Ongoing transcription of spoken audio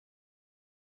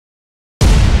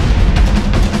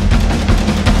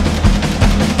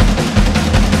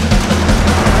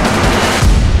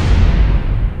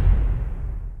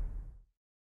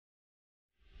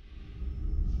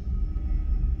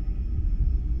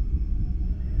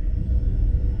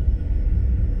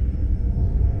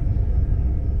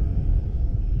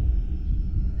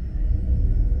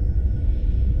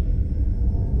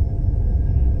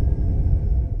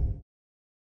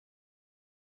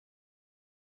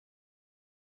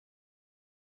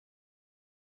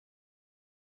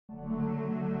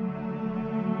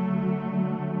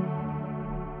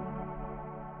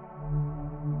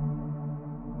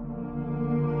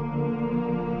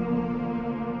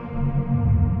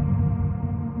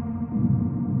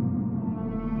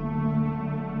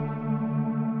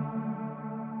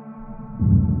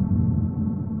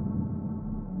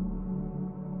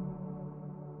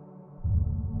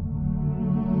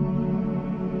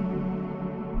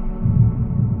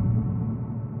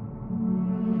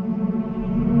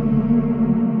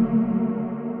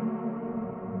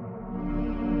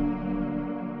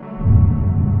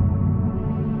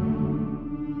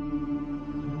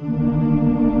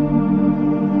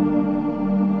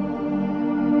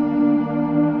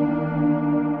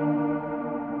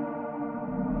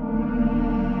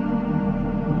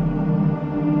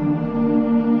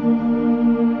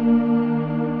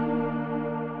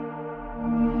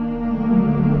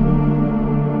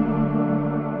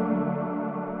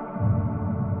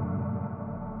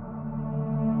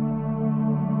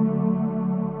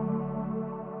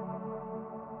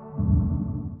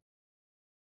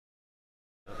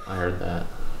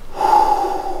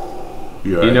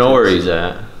You know where he's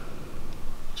at.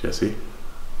 Jesse?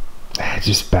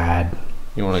 Just bad.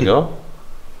 You want to go?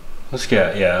 Let's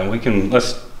get, yeah, we can,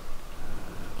 let's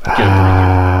get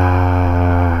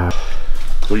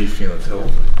What are you feeling? Tell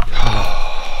me.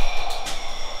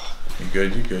 You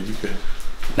good, you good, you good.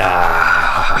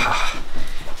 Nah.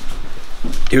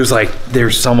 It was like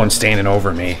there's someone standing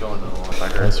over me.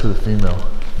 That's for the female.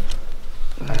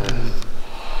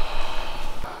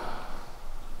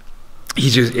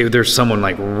 There's someone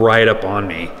like right up on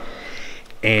me.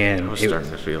 And I was starting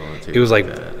to feel it too. It was like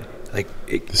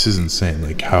This is insane.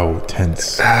 Like how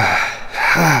tense.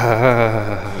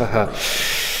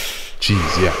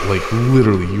 Jeez, yeah. Like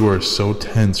literally, you are so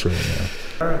tense right now.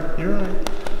 Alright, you're alright.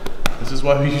 This is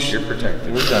why You're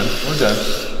protected. We're done. We're done.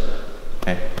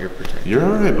 Hey, you're protected. You're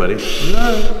alright, buddy. You're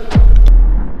alright.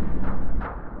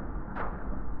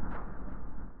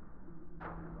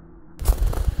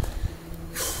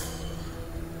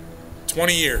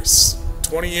 20 years.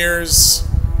 20 years.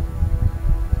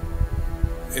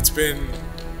 It's been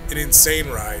an insane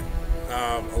ride.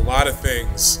 A lot of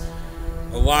things.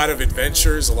 A lot of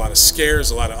adventures, a lot of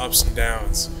scares, a lot of ups and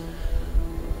downs.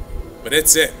 But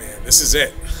it's it, man. This is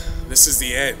it. This is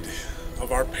the end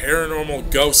of our paranormal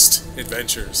ghost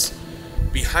adventures.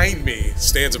 Behind me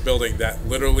stands a building that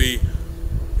literally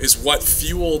is what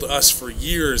fueled us for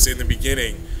years in the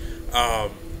beginning,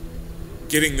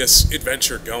 getting this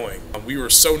adventure going. We were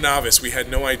so novice, we had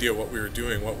no idea what we were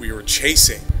doing, what we were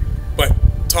chasing. But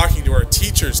talking to our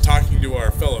teachers, talking to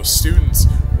our fellow students,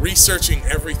 researching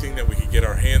everything that we could get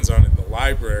our hands on in the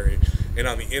library and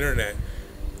on the internet,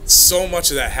 so much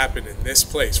of that happened in this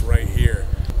place right here.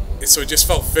 And so it just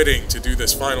felt fitting to do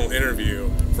this final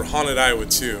interview for Haunted Iowa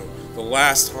 2, the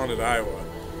last Haunted Iowa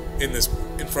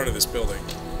in front of this building.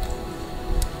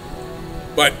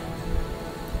 But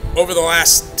over the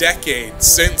last decade,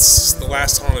 since the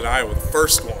last Haunted Iowa, the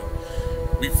first one,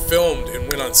 we filmed and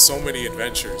went on so many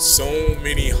adventures, so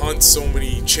many hunts, so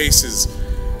many chases,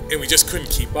 and we just couldn't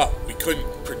keep up. We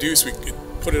couldn't produce, we could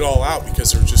put it all out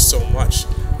because there was just so much.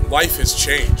 Life has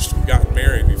changed. We've gotten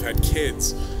married, we've had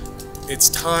kids. It's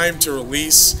time to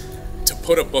release, to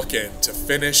put a book in, to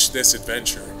finish this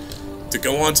adventure, to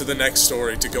go on to the next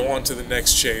story, to go on to the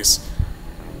next chase,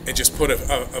 and just put a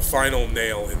final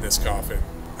nail in this coffin.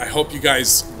 I hope you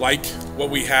guys like what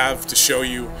we have to show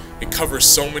you. It covers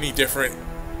so many different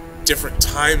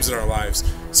times in our lives,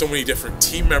 so many different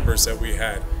team members that we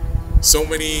had, so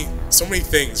many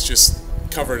things just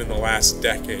covered in the last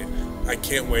decade. I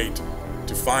can't wait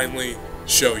to finally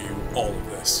show you all of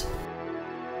this.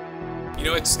 You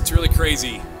know, it's really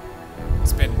crazy.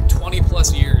 It's been 20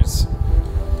 plus years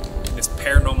in this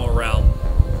paranormal realm.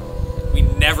 We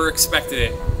never expected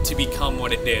it to become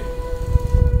what it did.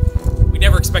 We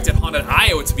never expected Haunted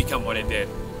Iowa to become what it did.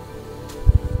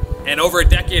 And over a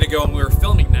decade ago when we were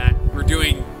filming that, we were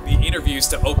doing the interviews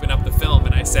to open up the film,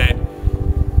 and I said,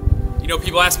 you know,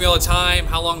 people ask me all the time,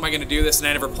 how long am I going to do this? And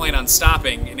I never plan on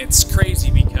stopping. And it's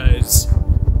crazy because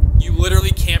you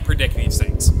literally can't predict these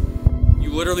things.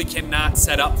 You literally cannot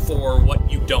set up for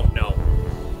what you don't know.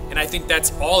 And I think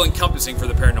that's all encompassing for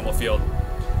the paranormal field.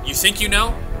 You think you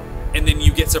know, and then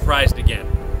you get surprised again.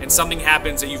 And something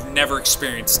happens that you've never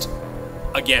experienced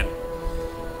again.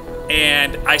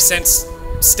 And I since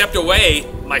stepped away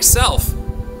myself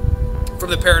from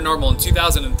the paranormal in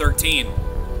 2013.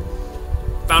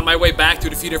 Found my way back to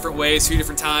it a few different ways, a few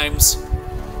different times.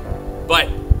 But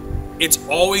it's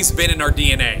always been in our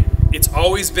DNA. It's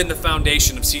always been the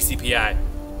foundation of CCPI.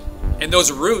 And those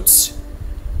roots,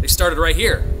 they started right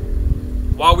here,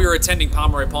 while we were attending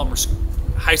Pomeroy Palmer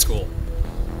High School.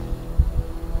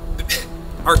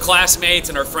 Our classmates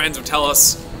and our friends would tell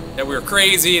us that we were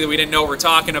crazy, that we didn't know what we were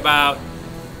talking about,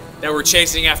 that we're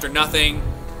chasing after nothing.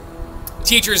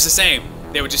 Teachers the same.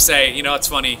 They would just say, you know, it's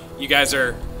funny, you guys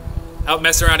are out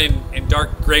messing around in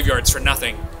dark graveyards for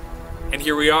nothing. And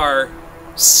here we are,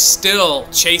 still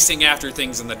chasing after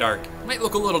things in the dark. It might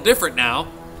look a little different now,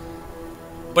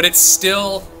 but it's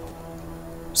still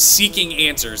seeking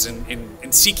answers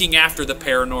and seeking after the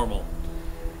paranormal.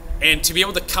 And to be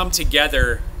able to come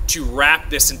together to wrap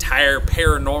this entire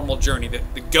paranormal journey,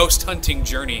 the ghost hunting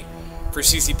journey for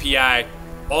CCPI,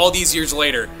 all these years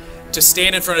later, to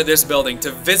stand in front of this building,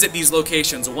 to visit these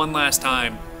locations one last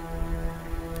time,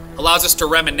 allows us to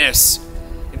reminisce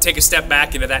and take a step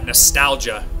back into that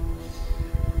nostalgia.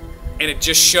 And it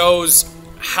just shows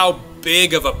how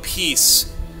big of a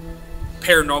piece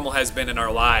paranormal has been in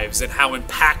our lives and how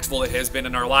impactful it has been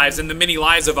in our lives and the many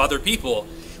lives of other people.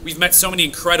 We've met so many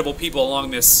incredible people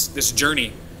along this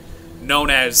journey known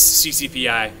as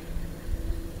CCPI.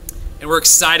 And we're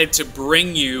excited to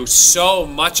bring you so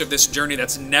much of this journey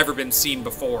that's never been seen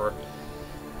before.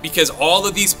 Because all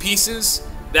of these pieces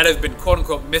that have been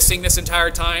quote-unquote missing this entire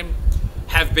time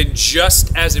have been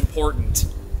just as important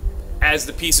as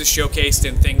the pieces showcased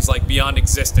in things like Beyond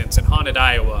Existence and Haunted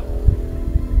Iowa.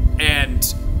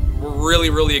 And we're really,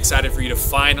 really excited for you to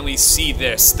finally see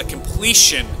this, the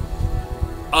completion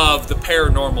of the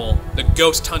paranormal, the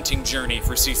ghost hunting journey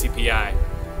for CCPI.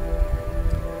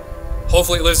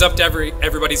 Hopefully it lives up to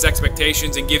everybody's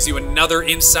expectations and gives you another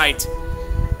insight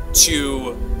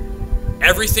to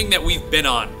everything that we've been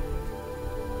on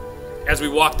as we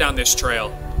walk down this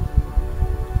trail.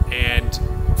 And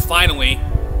finally,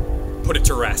 put it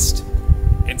to rest.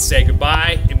 And say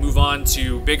goodbye and move on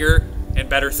to bigger and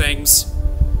better things.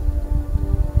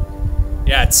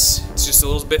 Yeah, it's just a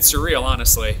little bit surreal,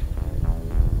 honestly.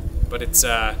 But it's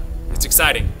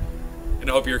exciting. And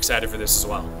I hope you're excited for this as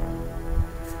well.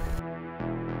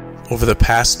 Over the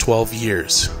past 12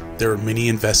 years, there were many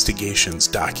investigations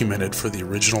documented for the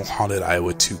original Haunted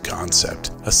Iowa 2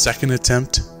 concept, a second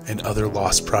attempt, and other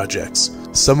lost projects.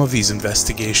 Some of these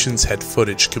investigations had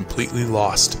footage completely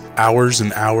lost, hours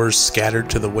and hours scattered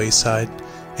to the wayside,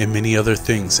 and many other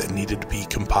things that needed to be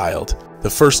compiled. The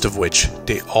first of which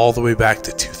date all the way back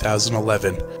to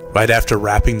 2011, right after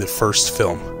wrapping the first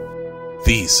film.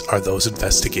 These are those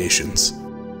investigations.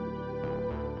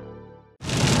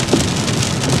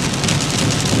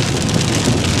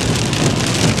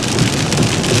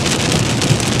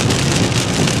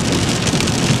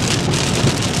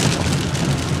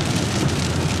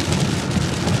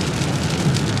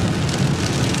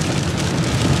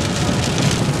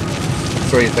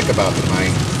 So what do you think about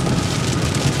tonight?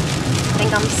 I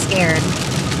think I'm scared.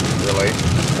 Really?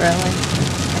 Really.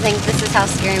 I think this is how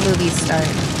scary movies start.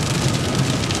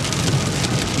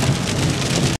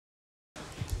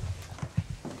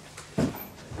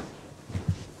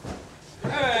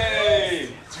 Hey!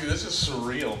 Dude, this is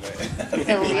surreal, man.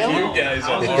 Surreal? You guys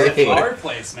are Hey. our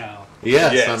place now.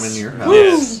 Yes, Yes. I'm in your house.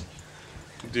 Yes.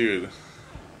 Dude.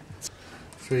 So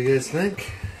what do you guys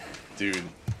think? Dude.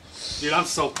 Dude, I'm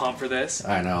so pumped for this.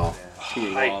 I know.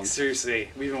 Like, seriously,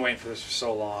 we've been waiting for this for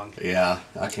so long. Yeah,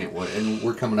 I can't wait. And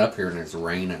we're coming up here and it's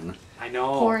raining. I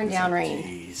know. Pouring down rain.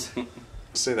 Jeez.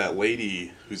 Say that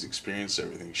lady who's experienced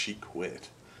everything, she quit.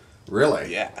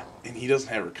 Really? Yeah. And he doesn't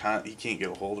have her he can't get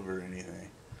a hold of her or anything.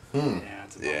 Yeah,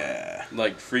 it's a bummer. Yeah.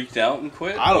 Like freaked out and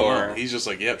quit? I don't or? know. He's just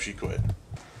like, yep, she quit.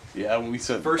 Yeah, when we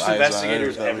said First eyes on her,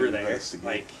 investigators thought ever we'd there. investigate.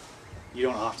 Like, you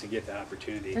don't often get that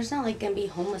opportunity. There's not like gonna be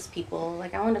homeless people.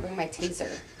 Like, I want to bring my taser.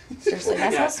 Seriously,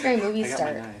 that's how scary movies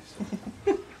start.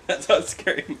 That's how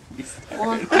scary movies start.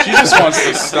 Well, She just wants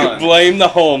to stun. Blame the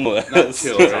homeless. Not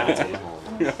kill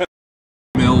her.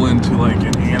 Mill into like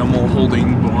an animal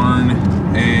holding barn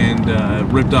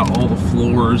and ripped out all the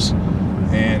floors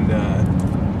and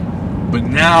but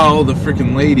now the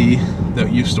freaking lady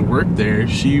that used to work there,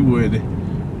 she would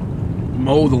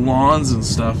mow the lawns and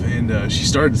stuff, and she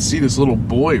started to see this little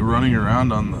boy running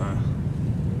around on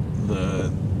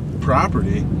the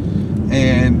property,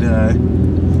 and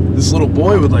this little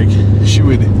boy would she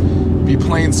would be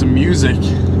playing some music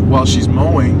while she's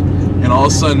mowing, and all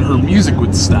of a sudden her music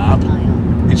would stop,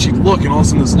 and she'd look, and all of a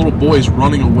sudden this little boy is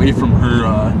running away from her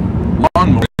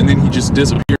lawnmower, and then he just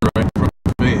disappeared right in front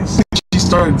of her face. She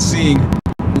started seeing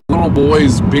the little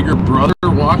boy's bigger brother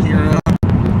walking around.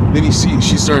 Then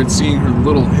she started seeing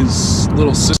his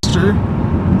little sister,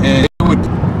 and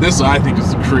this I think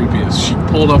is the creepiest. She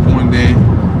pulled up one day,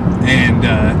 and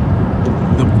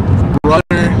the brother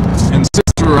and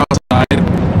sister were outside,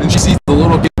 and she sees the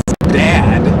little kid's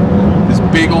dad, this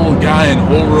big old guy in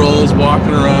overalls walking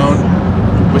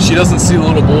around, but she doesn't see the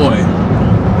little boy,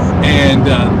 and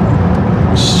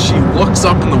she looks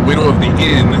up in the window of the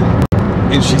inn,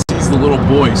 and she sees the little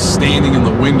boy standing in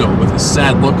the window with a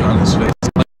sad look on his face.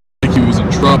 He was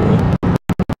in trouble,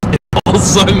 and all of a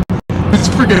sudden his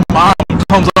freaking mom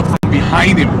comes up from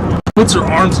behind him, puts her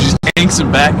arms, just yanks him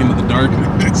back into the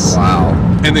darkness. Wow.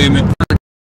 And then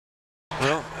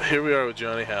well, here we are with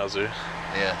Johnny Hauser,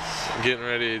 Yes. getting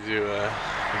ready to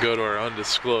go to our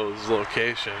undisclosed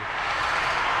location.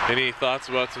 Any thoughts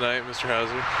about tonight, Mr.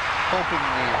 Hauser? Hoping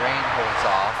the rain holds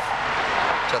off.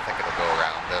 I think it'll go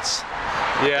around this.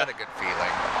 Yeah, Got a good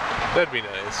feeling. that'd be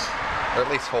nice. Or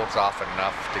at least holds off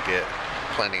enough to get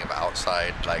plenty of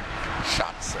outside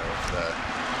shots of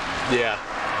the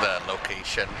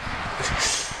location.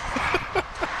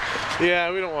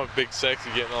 Yeah, we don't want Big Sexy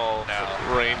getting all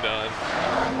rained on.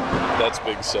 That's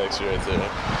Big Sexy right there.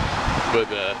 But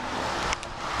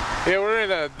yeah, we're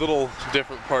in a little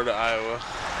different part of Iowa.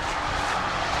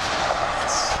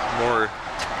 It's more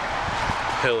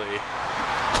hilly.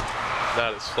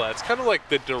 not as flat. It's kind of like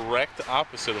the direct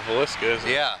opposite of Villisca, isn't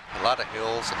it? Yeah, a lot of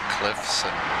hills and cliffs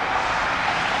and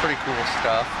pretty cool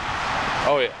stuff.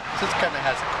 Oh yeah. It just kind of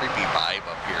has a creepy vibe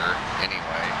up here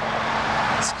anyway.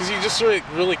 It's because you just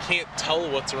really can't tell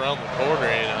what's around the corner,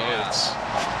 you know? Yeah.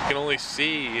 You can only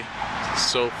see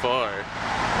so far.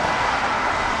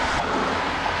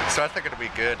 So I think it'll be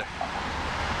good.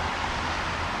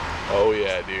 Oh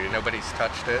yeah, dude. Nobody's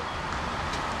touched it.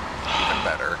 Even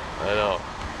better. I know.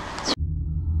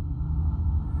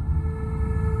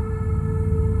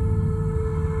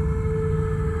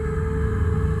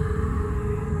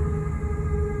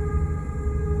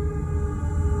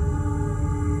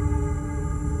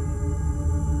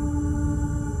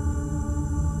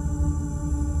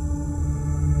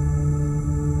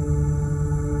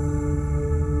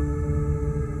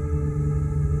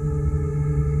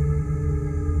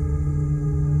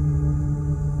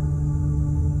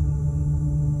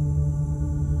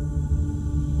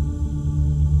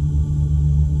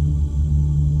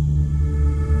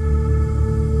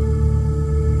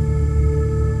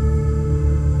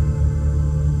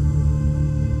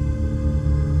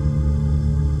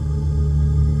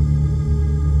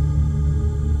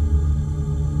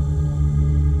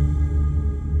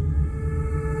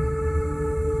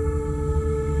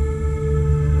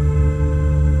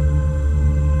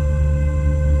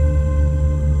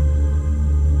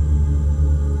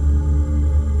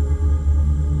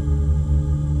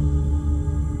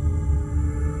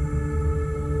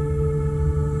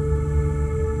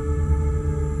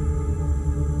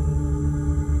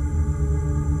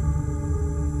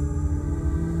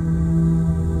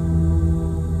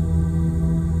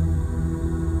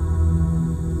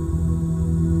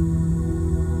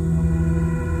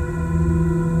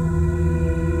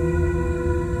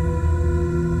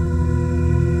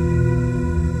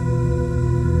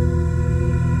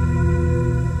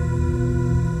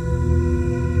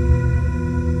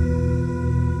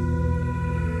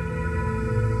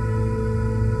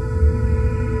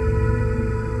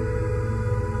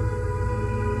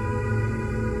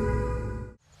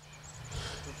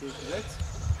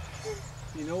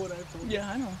 You know what I've told you? Yeah,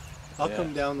 I know. I'll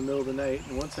come down the middle of the night,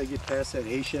 and once I get past that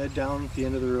hay shed down at the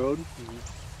end of the road,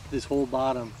 this whole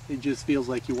bottom, it just feels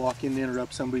like you walk in to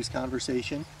interrupt somebody's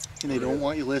conversation, and they don't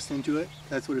want you listening to it.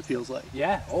 That's what it feels like.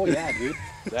 Yeah. Oh yeah, dude.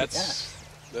 That's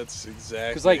exactly.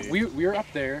 Because like we were up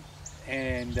there,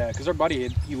 and because our buddy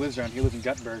he lives around, he lives in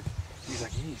Guttenberg. He's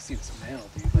like, you need to see this mail,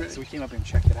 dude. Like, so we came up and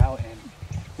checked it out, and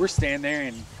we're standing there,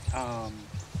 and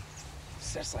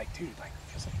it's just like, dude, like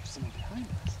feels like there's someone behind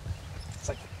us. It's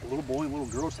like a little boy and a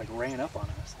little girl just like ran up on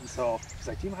us, and so he's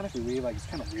like, do you mind if we leave? Like it's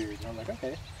kind of weird, and I'm like,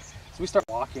 okay. So we start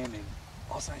walking, and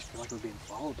all of a sudden I just feel like we're being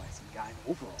followed by some guy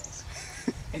in overalls.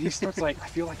 And he starts like, I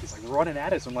feel like he's like running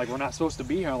at us. I'm like, we're not supposed to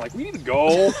be here. I'm like, we need to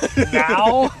go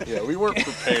now. Yeah, we weren't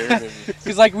prepared.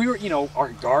 Because like we were, you know, our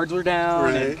guards were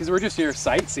down, because we're just here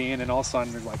sightseeing, and all of a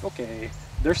sudden we're like, okay,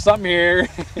 there's something here.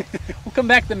 We'll come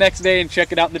back the next day and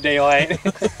check it out in the daylight.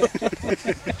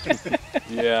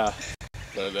 Yeah,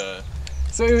 but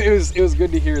so it was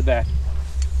good to hear that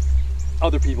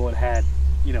other people had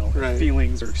you know,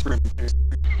 feelings or experiences.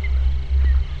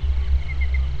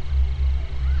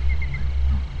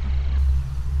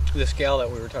 This gal that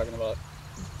we were talking about,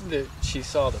 she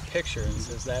saw the picture and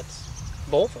says that's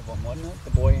both of them, wasn't it?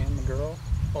 The boy and the girl?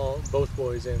 Well, both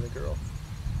boys and the girl.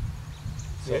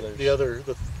 So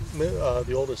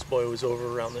the oldest boy was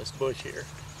over around this bush here.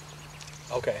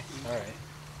 Okay, all right.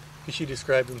 She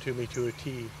described him to me to a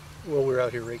T. Well, we were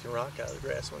out here raking rock out of the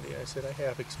grass one day. I said, I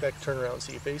half expect to turn around and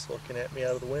see a face looking at me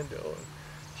out of the window. And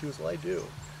she was, well, I do.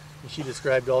 And she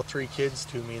described all three kids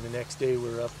to me. The next day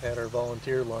we were up at our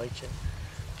volunteer lunch, and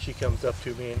she comes up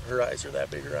to me and her eyes are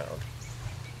that big around.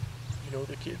 You know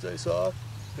the kids I saw?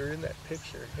 They're in that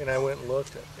picture. And I went and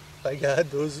looked at them. My God,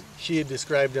 she had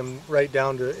described them right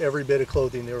down to every bit of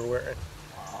clothing they were wearing.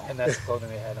 Wow. And that's the clothing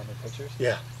they had on the pictures?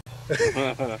 Yeah.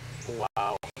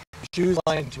 Wow. She was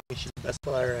lying to me. She's the best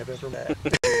liar I've ever met.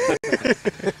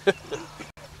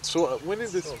 So when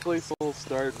did this place all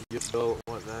start and get built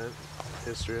and whatnot?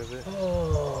 History of it?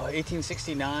 Oh,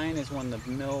 1869 is when the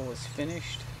mill was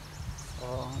finished.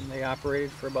 They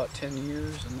operated for about 10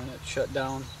 years and then it shut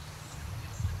down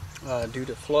due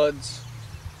to floods.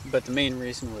 But the main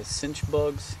reason was cinch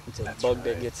bugs. It's a bug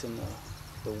that gets in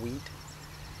the wheat.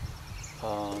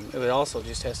 It also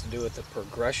just has to do with the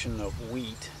progression of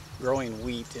wheat, growing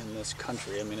wheat in this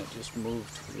country. I mean, it just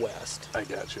moved west. I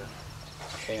gotcha.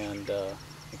 And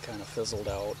it kind of fizzled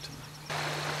out.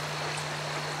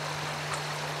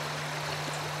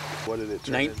 What did it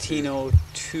turn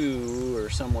 1902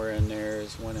 or somewhere in there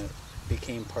is when it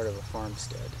became part of a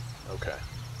farmstead. Okay.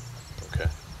 Okay.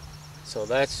 So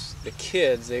that's the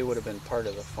kids. They would have been part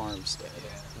of the farmstead.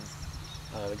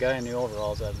 The guy in the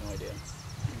overalls, I have no idea.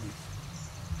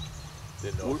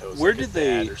 Didn't know if it was Where like did his they?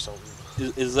 dad or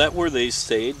something. Is that where they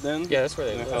stayed then? Yeah, that's where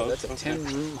they The live. house? That's a Okay.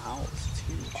 10-room house. It's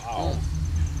huge. Wow.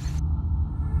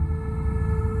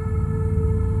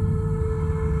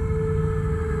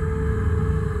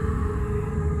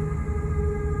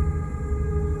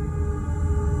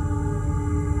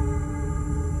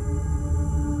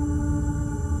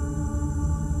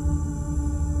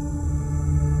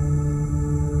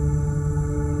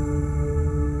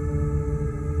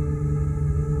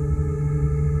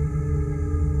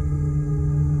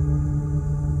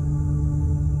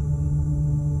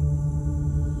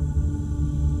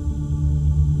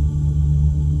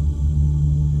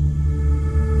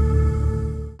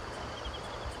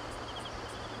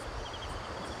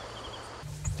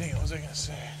 Dang, what was I gonna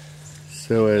say?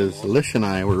 So as Lish and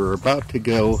I were about to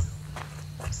go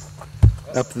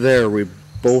up there, we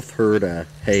both heard a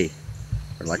hey,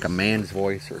 or like a man's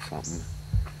voice or something.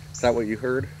 Is that what you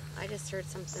heard? I just heard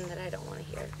something that I don't want to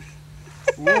hear.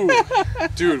 Ooh,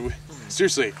 dude,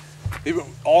 seriously, they've been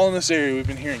all in this area. We've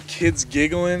been hearing kids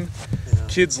giggling,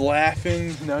 kids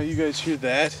laughing. Now you guys hear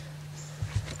that?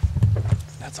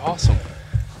 That's awesome.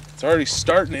 It's already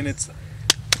starting, and it's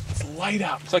light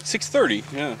out. It's like 6:30.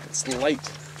 Yeah. It's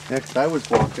light. Next, I was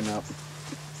walking up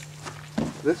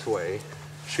this way.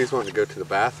 She's wanting to go to the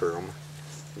bathroom,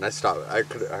 and I stopped. I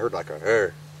heard like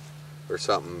a or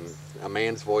something, a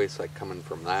man's voice like coming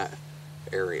from that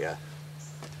area.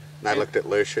 And I looked at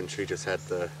Lish, and she just had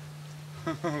that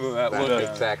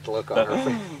exact look on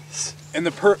her face. And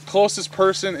the closest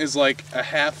person is like a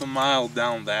half a mile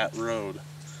down that road.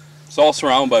 It's all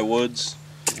surrounded by woods.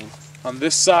 On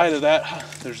this side of that,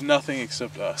 there's nothing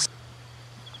except us.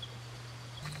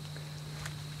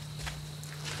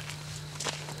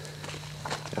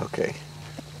 Okay.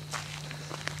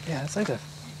 Yeah, it's like the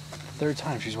third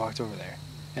time she's walked over there.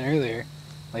 And earlier,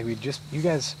 like you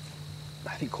guys,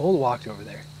 I think Cole walked over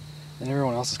there. And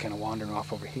everyone else is kind of wandering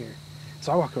off over here.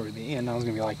 So I walked over to the end, I was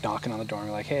going to be like knocking on the door and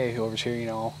be like, hey, whoever's here, you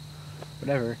know,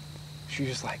 whatever. She's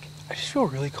just like, I just feel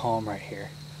really calm right here.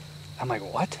 I'm like,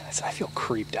 what? I said, I feel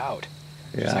creeped out.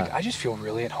 She's Yeah. like, I just feel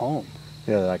really at home.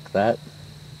 Yeah, like that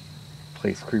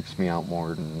place creeps me out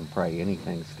more than probably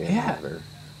anything standing over there.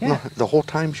 Yeah. No, the whole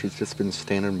time she's just been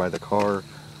standing by the car.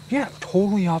 Yeah,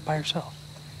 totally off by herself.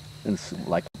 And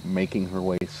like making her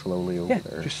way slowly over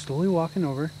there. Just slowly walking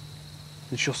over.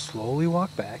 And she'll slowly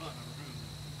walk back.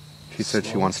 She said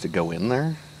she wants to go in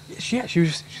there?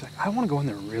 She's like, I want to go in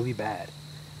there really bad.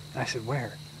 And I said,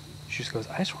 where? She just goes,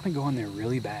 I just want to go in there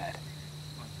really bad.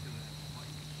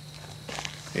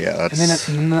 Yeah, that's...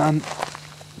 And then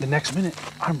the next minute,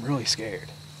 I'm really scared.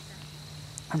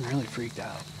 I'm really freaked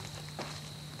out.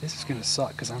 This is going to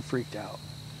suck because I'm freaked out.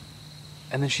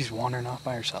 And then she's wandering off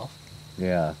by herself.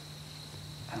 Yeah.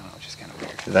 I don't know, it's just kind of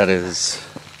weird. That is...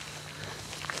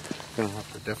 Gonna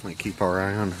have to definitely keep our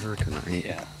eye on her tonight.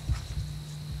 Yeah.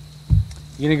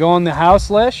 You gonna go in the house,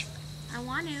 Lish? I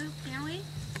want to, can we?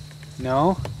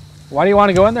 No. Why do you want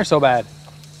to go in there so bad?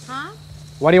 Huh?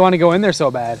 Why do you want to go in there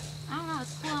so bad? I don't know,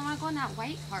 it's cool. I want to go in that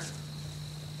white part.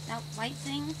 That white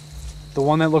thing. The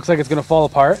one that looks like it's gonna fall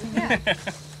apart? Yeah.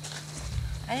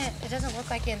 It doesn't look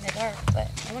like it in the dark, but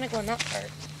I want to go in that part.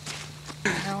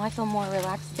 No, I feel more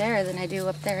relaxed there than I do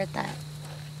up there at that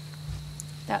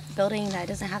building that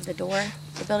doesn't have the door.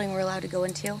 The building we're allowed to go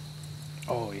into.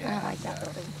 Oh, yeah. I don't like that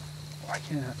building. Why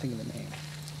can't I think of the name?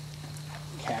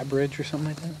 Cabridge or something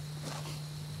like that?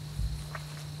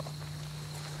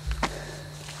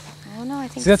 I don't know, I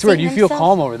think See, that's weird. Satan You feel himself-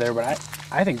 calm over there, but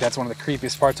I think that's one of the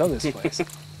creepiest parts of this place.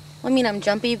 Well, I mean, I'm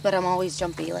jumpy, but I'm always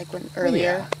jumpy, like when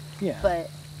earlier. Yeah. But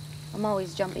I'm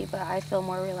always jumpy, but I feel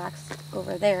more relaxed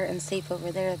over there and safe over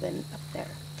there than up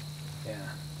there.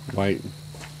 Yeah.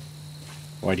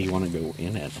 Why do you want to go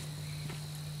in it?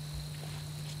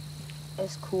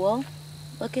 It's cool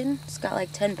looking. It's got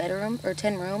like 10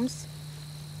 rooms.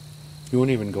 You won't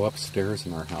even go upstairs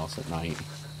in our house at night.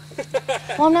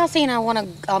 Well, I'm not saying I'm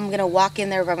gonna walk in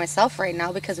there by myself right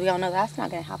now because we all know that's not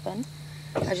gonna happen.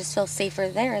 I just feel safer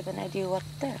there than I do up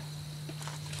there.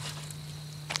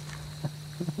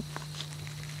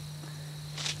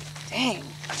 Dang.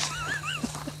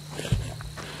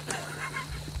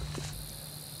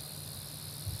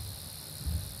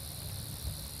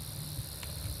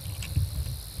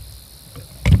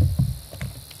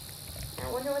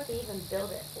 I wonder what they even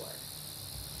build it for.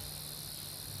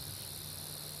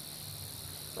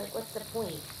 Like, what's the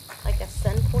point? Like a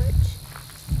sun porch?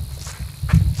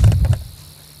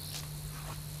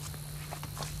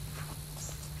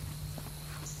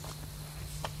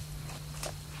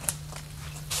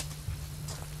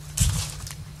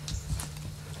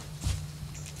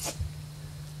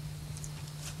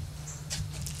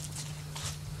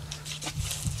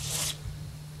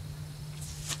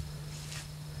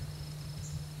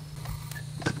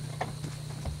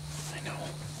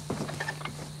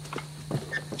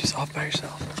 Just off by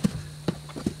herself.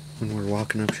 When we're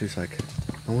walking up, she's like,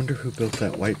 I wonder who built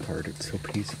that white part. It's so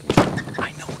peaceful.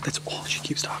 I know. That's all she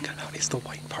keeps talking about is the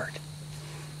white part.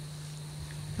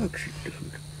 Look, dude.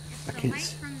 I can't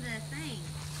see. From the thing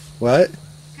What?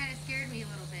 kind of scared me a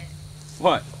little bit.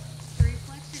 What? The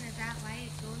reflection of that light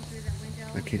going through the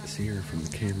window. I can't see her from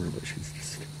the camera, but she's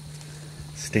just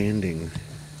standing.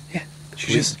 Yeah.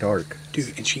 She's just dark.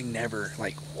 Dude, and she never,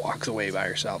 like, walks away by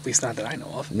herself. At least not that I know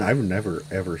of. No, I've never,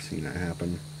 ever seen it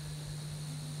happen.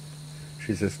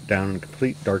 She's just down in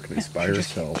complete darkness by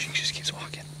herself. She just keeps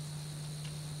walking.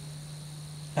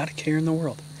 Not a care in the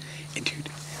world. And, dude,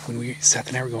 when Seth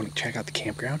and I were going to check out the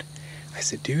campground, I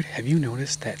said, dude, have you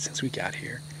noticed that since we got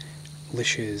here,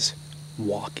 Licia's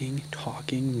walking,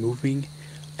 talking, moving,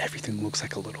 everything looks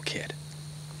like a little kid.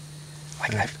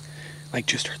 Like, I've, like,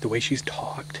 just heard the way she's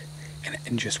talked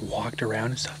and just walked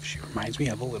around and stuff. She reminds me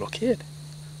of a little kid.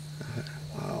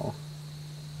 Wow.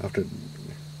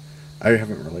 I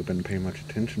haven't really been paying much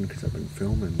attention because I've been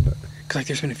filming, but... Because, like,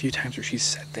 there's been a few times where she's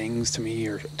said things to me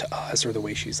or to us or the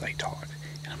way she's, like, talked.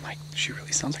 And I'm like, she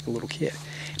really sounds like a little kid.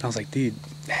 And I was like, dude,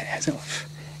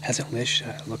 hasn't Lish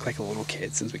looked like a little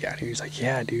kid since we got here? He's like,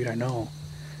 yeah, dude, I know.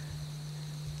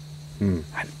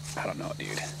 I don't know,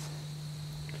 dude.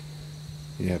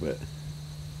 Yeah, but...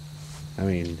 I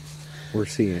mean, we're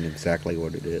seeing exactly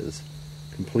what it is.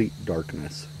 Complete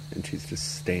darkness. And she's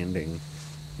just standing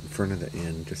in front of the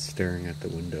inn, just staring at the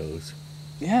windows.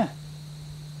 Yeah.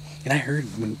 And I heard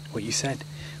what you said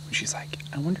when she's like,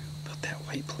 I wonder who built that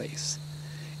white place.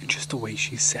 And just the way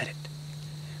she said it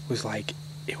was like,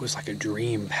 it was like a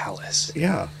dream palace.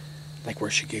 Yeah. Like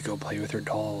where she could go play with her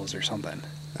dolls or something.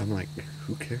 I'm like,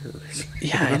 who cares?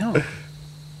 Yeah, I know.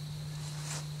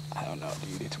 I don't know,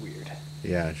 dude. It's weird.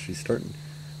 Yeah, she's starting...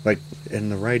 Like, in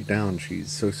the ride down,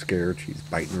 she's so scared, she's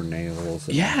biting her nails.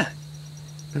 And yeah.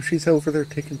 Now she's over there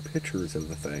taking pictures of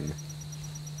the thing.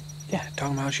 Yeah,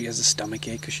 talking about how she has a stomach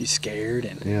ache because she's scared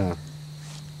and... Yeah.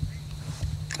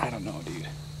 I don't know, dude.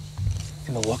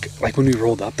 And the look, like when we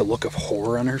rolled up, the look of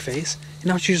horror on her face. And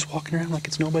now she's just walking around like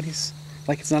it's nobody's...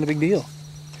 Like it's not a big deal.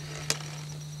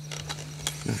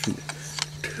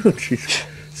 Dude, she's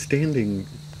standing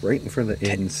right in front of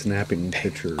the inn, snapping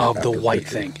pictures of the white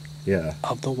thing. Yeah.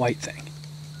 Of the white thing.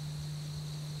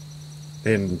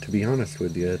 And to be honest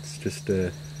with you, it's just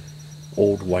a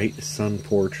old white sun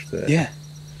porch that... Yeah.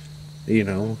 You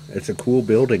know, it's a cool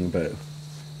building, but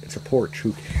it's a porch.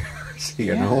 Who cares?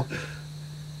 You know?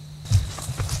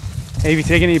 Hey, have you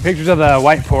taken any pictures of the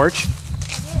white porch?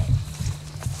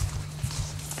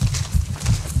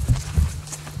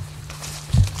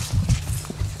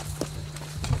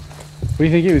 What do you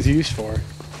think it was used for?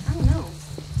 I don't know.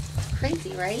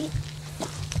 Crazy, right?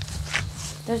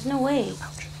 There's no way.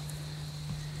 Ouch.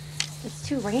 It's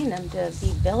too random to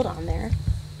be built on there.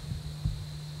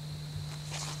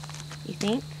 You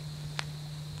think?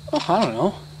 Oh, I don't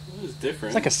know. It was different.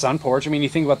 It's like a sun porch. I mean, you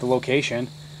think about the location.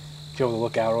 Be able to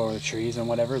look out over the trees and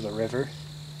whatever, the river.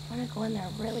 I want to go in there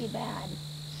really bad.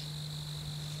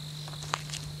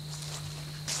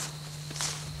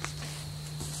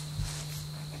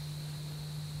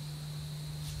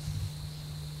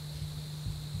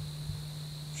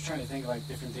 Just trying to think of like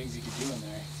different things you could do in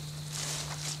there.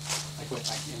 Like what,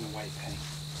 like in the white thing.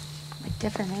 Like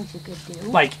different things you could do.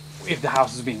 Like if the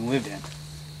house is being lived in,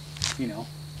 you know.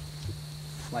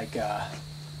 Like I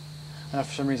don't know,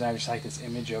 for some reason I just like this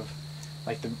image of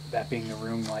like that being the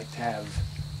room, like to have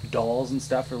dolls and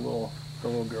stuff for a little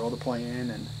girl to play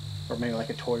in, and or maybe like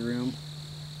a toy room.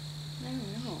 I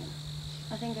don't know.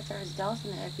 I think if there was dolls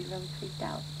in there, I'd be really creeped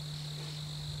out.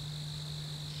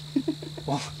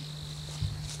 Well,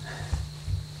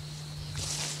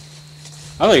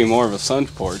 I think more of a sun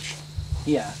porch.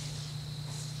 yeah.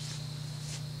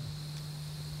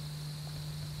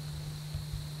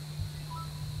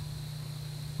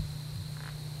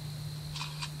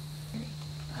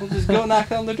 We'll just go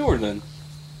knock on the door then.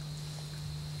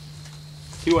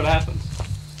 See what happens.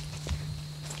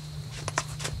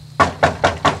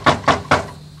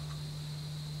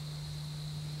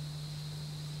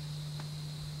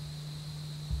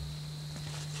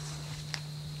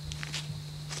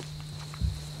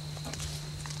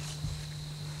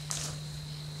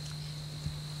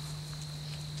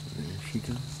 There she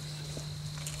goes.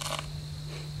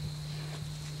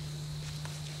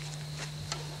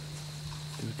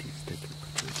 Dookie's taking a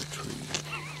picture of the tree.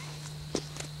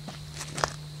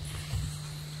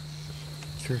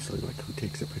 Seriously, like who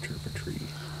takes a picture of a tree?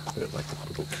 But like a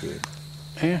little kid.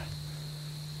 Yeah.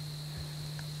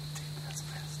 That's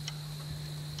messed up.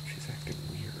 She's acting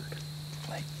weird.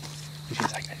 Like, she's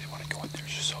like, I just want to go in there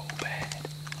so bad.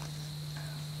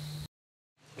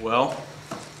 Well,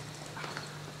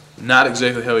 not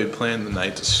exactly how we planned the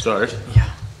night to start. Yeah.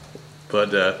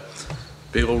 But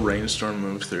big old rainstorm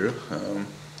moved through.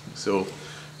 So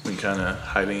we've been kind of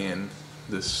hiding in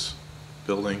this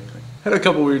building. Had a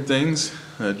couple weird things.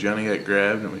 Johnny got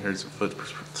grabbed and we heard some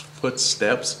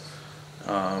footsteps.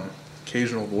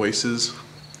 Occasional voices.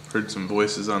 Heard some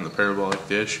voices on the parabolic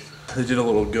dish. They did a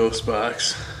little ghost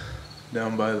box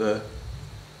down by the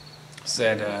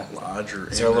Said, lodge. Or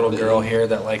is there a little girl here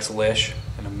that likes Lish?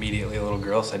 And immediately a little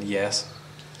girl said yes.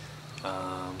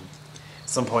 At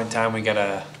some point in time we got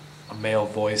a male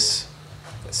voice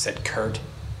that said Kurt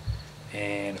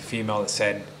and a female that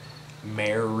said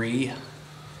Mary.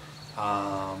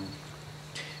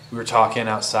 We were talking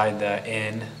outside the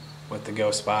inn with the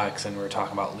ghost box and we were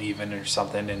talking about leaving or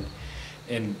something,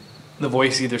 and the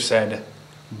voice either said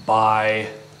bye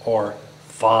or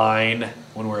fine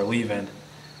when we were leaving,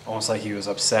 almost like he was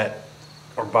upset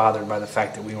or bothered by the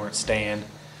fact that we weren't staying.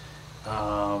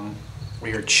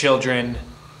 We heard children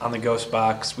on the ghost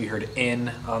box. We heard in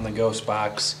on the ghost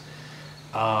box.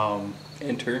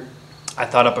 Enter. I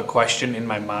thought up a question in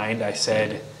my mind. I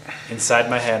said, inside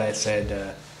my head, I said,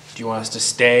 do you want us to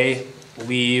stay,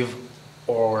 leave,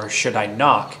 or should I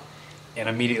knock? And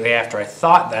immediately after I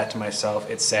thought that to myself,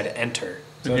 it said enter.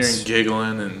 Been hearing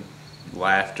giggling and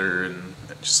laughter and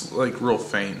just like real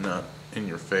faint, not in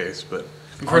your face, but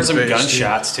I've heard some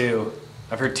gunshots too.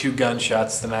 I've heard 2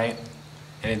 gunshots tonight,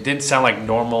 and it didn't sound like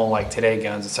normal, like today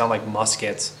guns. It sounded like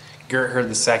muskets. Gert heard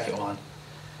the second one.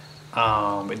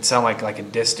 It sounded like a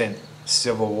distant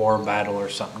Civil War battle or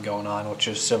something going on, which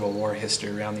is Civil War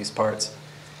history around these parts.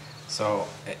 So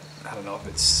I don't know if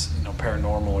it's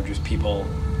paranormal or just people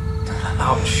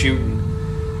out shooting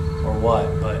or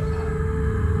what, but.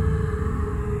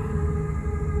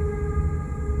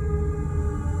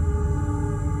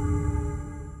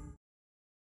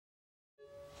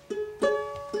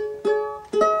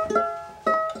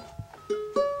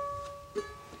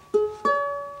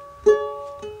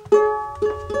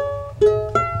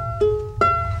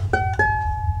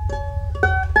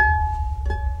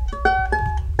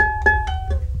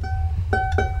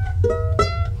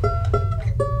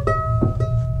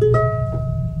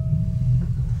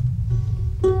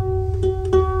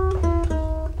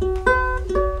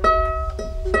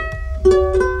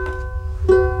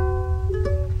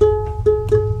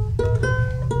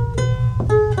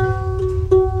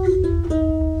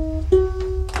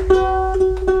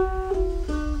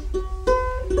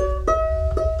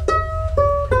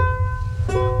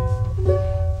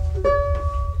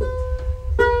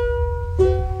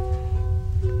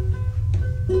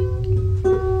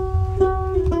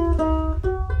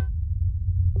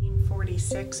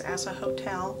 As a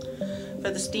hotel for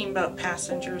the steamboat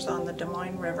passengers on the Des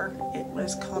Moines River. It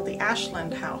was called the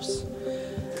Ashland House,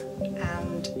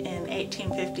 and in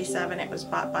 1857 it was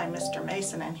bought by Mr.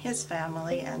 Mason and his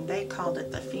family, and they called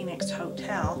it the Phoenix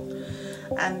Hotel,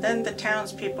 and then the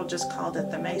townspeople just called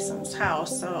it the Mason's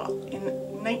House. So in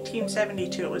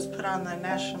 1972 it was put on the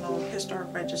National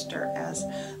Historic Register as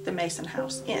the Mason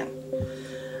House Inn.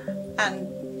 And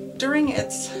during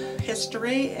its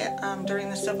history, during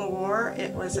the Civil War,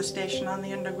 it was a station on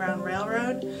the Underground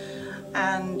Railroad,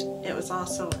 and it was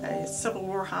also a Civil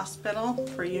War hospital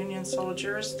for Union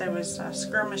soldiers. There was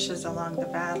skirmishes along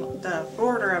the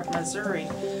border of Missouri,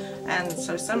 and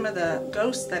so some of the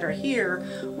ghosts that are here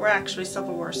were actually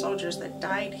Civil War soldiers that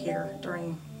died here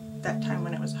during that time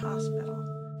when it was a hospital.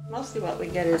 Mostly what we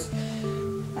get is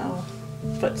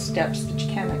footsteps that you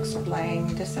can't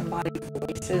explain, disembodied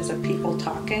voices of people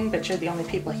talking, but you're the only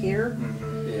people here.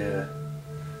 Mm-hmm. Yeah.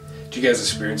 Do you guys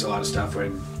experience a lot of stuff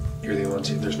when you're the only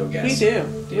ones? There's no guests. We do.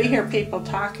 Yeah. We hear people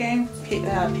talking.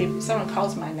 Someone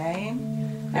calls my name,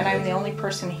 and I'm the only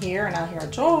person here, and I'll hear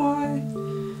Joy.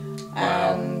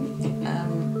 Wow.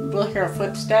 And we'll hear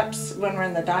footsteps when we're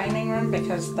in the dining room,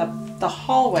 because the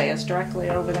hallway is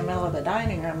directly over the middle of the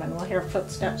dining room, and we'll hear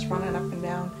footsteps running up and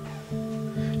down.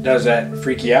 Does that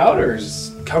freak you out, or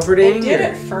is it comforting? It did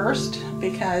at first,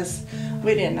 because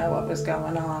we didn't know what was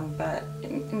going on, but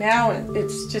now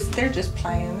it's just, they're just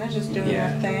playing, they're just doing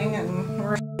their thing, and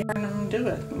we're hearing them do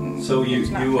it. So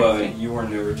you were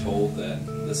never told that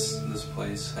this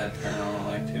place had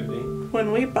paranormal activity?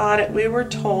 When we bought it, we were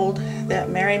told that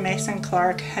Mary Mason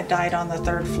Clark had died on the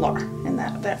 3rd floor in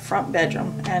that front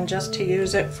bedroom, and just to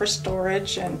use it for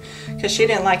storage, and because she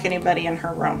didn't like anybody in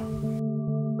her room.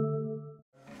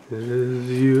 This is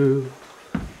you.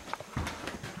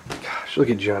 Gosh, look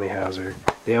at Johnny Hauser.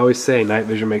 They always say night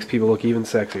vision makes people look even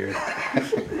sexier.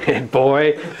 And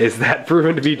boy, is that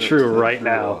proven to be true right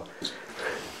now.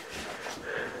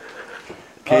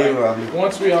 Okay, you.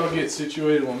 Once we all get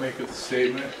situated, we'll make a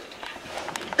statement.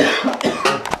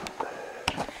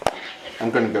 I'm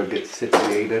gonna go get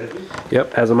situated.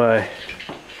 Yep, as am I.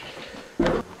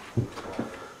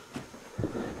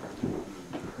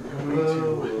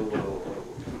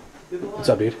 What's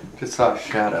up, dude? Just saw a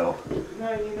shadow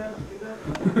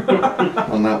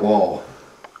on that wall.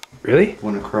 Really?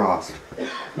 Went across.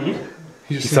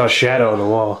 You saw a shadow on the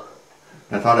wall.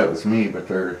 I thought it was me, but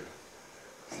they're...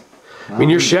 I mean,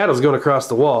 your shadow's going across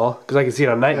the wall, because I can see it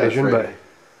on night vision, right. but...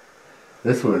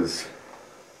 This was...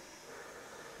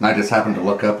 And I just happened to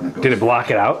look up and it goes... Did it block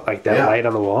it out, like that light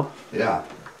on the wall? Yeah.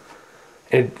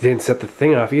 It didn't set the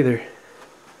thing off either.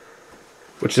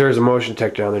 Which there is a motion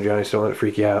detector on there, Johnny, so don't let it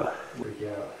freak you out. Freak you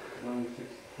out.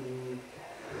 1:16,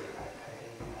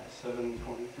 7:23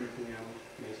 p.m.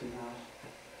 Mason House.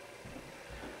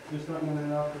 Just not gonna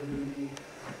know if there's gonna be.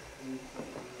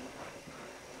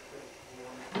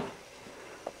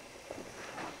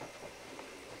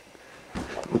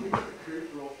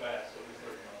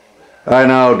 I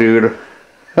know, dude.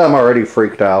 I'm already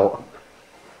freaked out.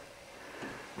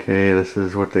 Okay, this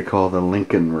is what they call the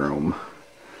Lincoln Room.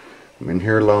 I'm in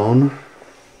here alone.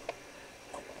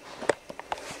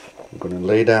 I'm gonna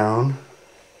lay down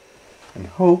and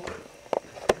hope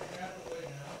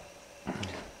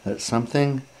that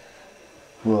something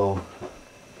will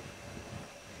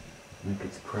make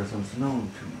its presence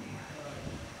known to me.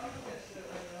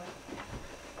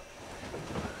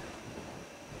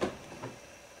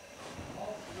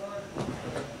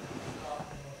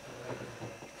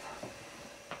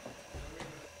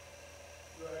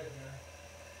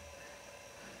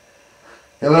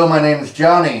 Hello, my name is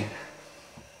Johnny.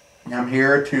 I'm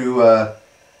here to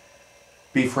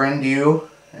befriend you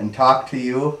and talk to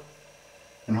you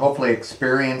and hopefully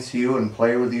experience you and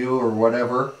play with you or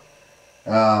whatever.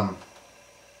 My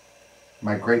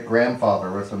great-grandfather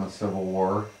was in the Civil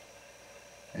War,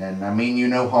 and I mean you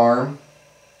no harm.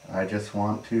 I just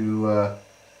want to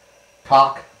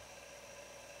talk.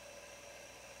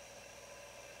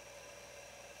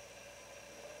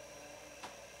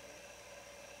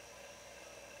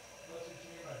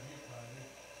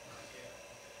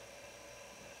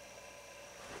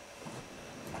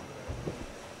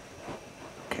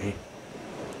 Okay.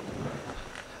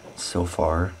 So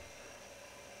far,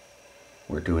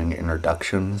 we're doing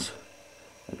introductions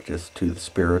just to the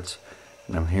spirits,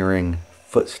 and I'm hearing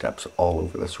footsteps all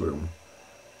over this room.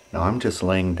 Now I'm just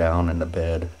laying down in the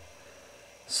bed,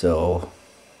 so,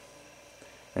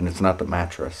 and it's not the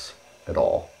mattress at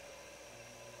all.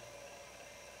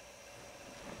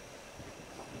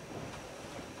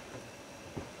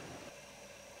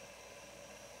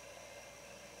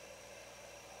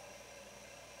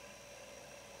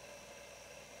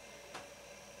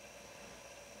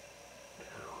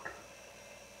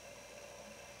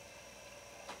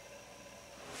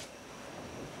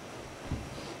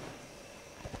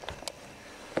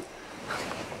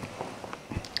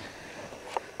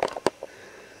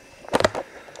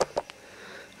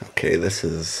 Okay, this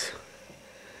is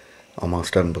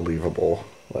almost unbelievable.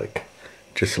 Like,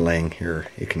 just laying here,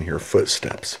 you can hear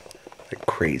footsteps like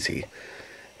crazy.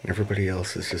 And everybody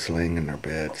else is just laying in their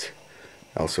beds.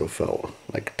 I also felt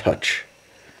like touch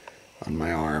on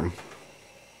my arm.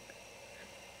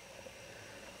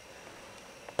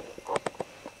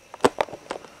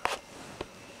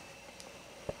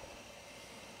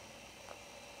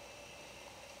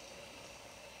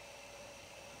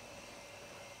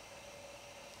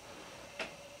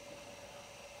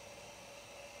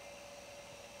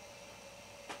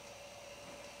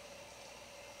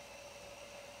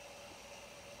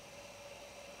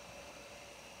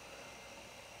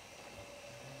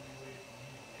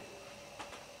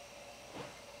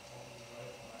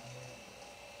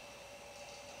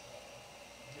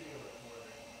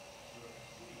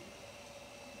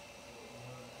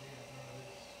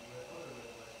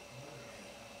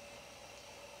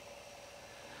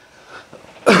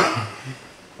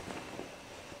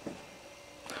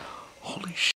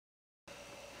 Holy shit.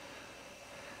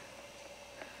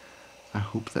 I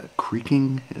hope that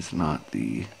creaking is not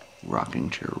the rocking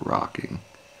chair rocking.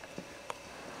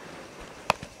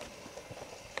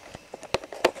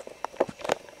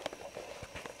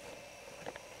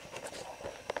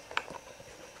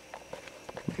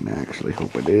 I mean, I actually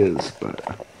hope it is, but...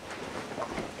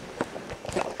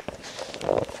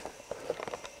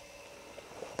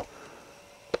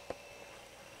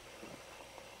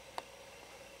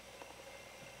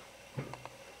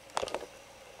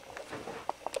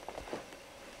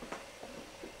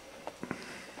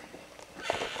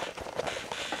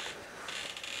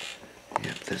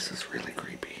 This is really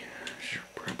creepy.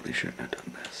 Probably shouldn't have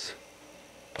done this.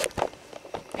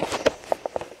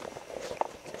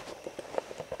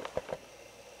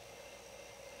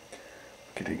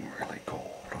 getting really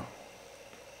cold.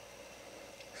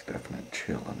 There's definite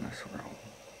chill in this room.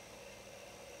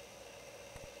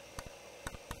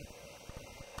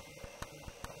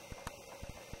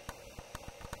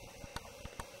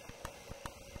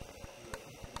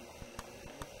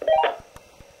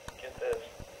 Get this.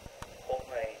 Hold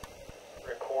my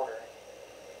recorder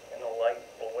and the light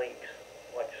blinks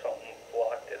like something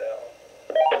blocked it out.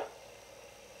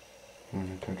 I'm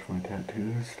gonna touch my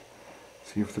tattoos,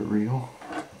 see if they're real.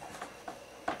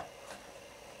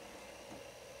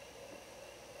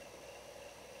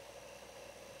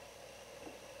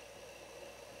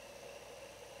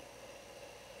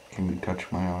 Can you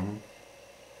touch my arm?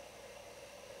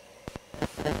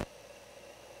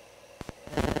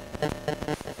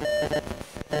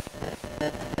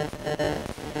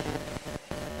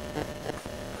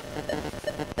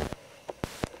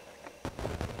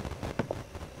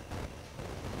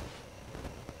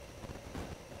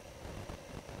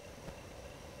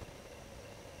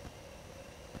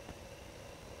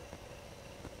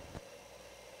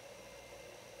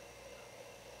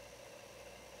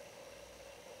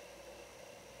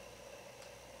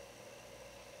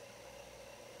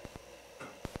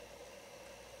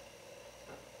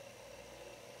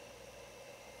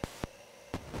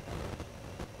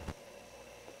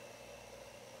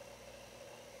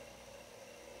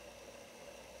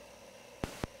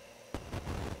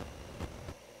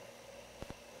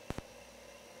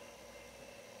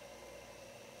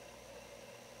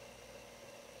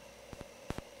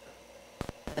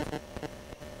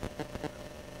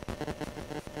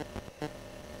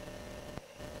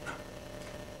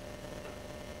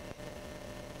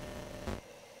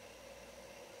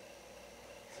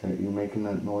 Is that you making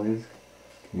that noise?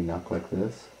 Can you knock like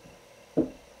this?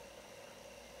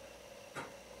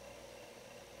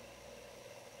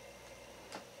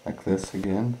 Like this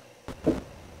again?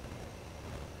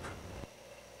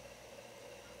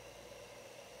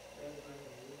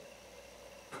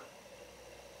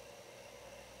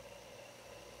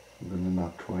 I'm gonna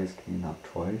knock twice. Can you knock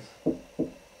twice?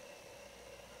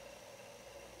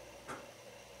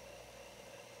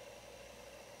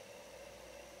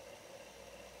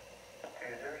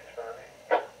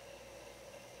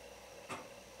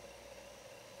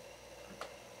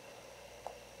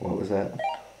 What was that?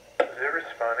 Is it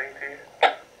responding to you?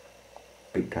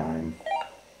 Big time.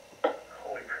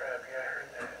 Holy crap, yeah, I heard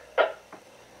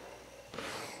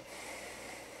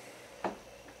that.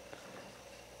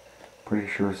 Pretty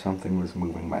sure something was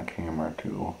moving my camera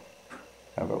to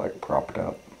have it like propped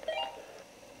up.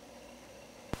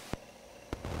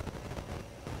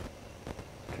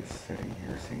 Just sitting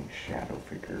here seeing shadow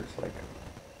figures like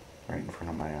right in front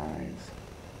of my eyes.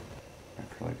 I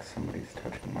feel like somebody's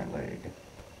touching my leg.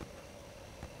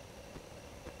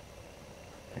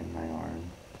 In my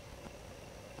arm.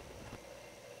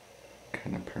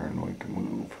 Kind of paranoid to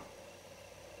move.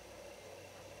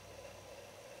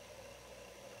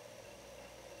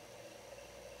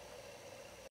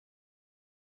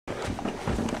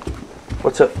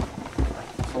 What's up?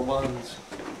 So ones.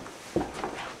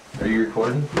 Are you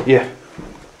recording? Yeah.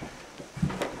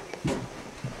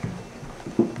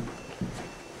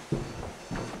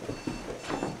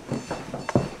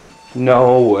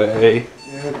 No way.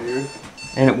 Yeah, dude.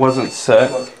 And it wasn't set.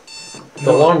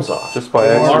 The alarm's off. Just by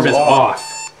The accident. alarm is off.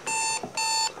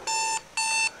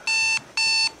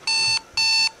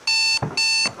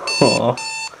 Huh.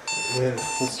 Yeah,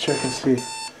 let's check and see.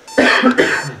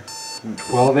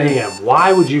 12 a.m.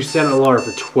 Why would you set an alarm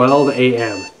for 12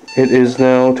 a.m.? It is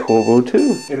now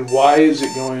 12:02. And why is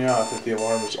it going off if the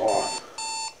alarm is off?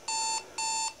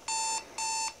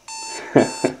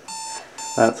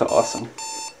 That's awesome.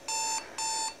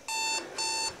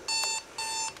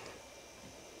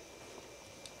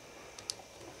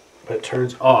 But it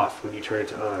turns off when you turn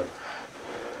it on.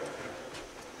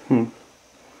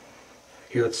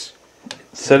 Here, let's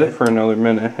set it for another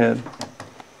minute ahead.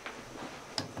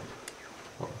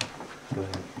 Go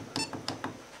ahead.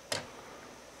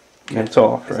 It's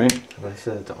off, right? I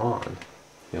said it's on.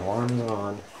 The alarm's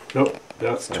on. Nope,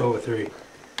 that's 12:03.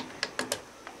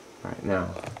 Right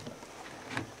now.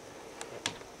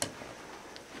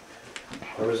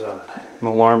 Alarm's on. The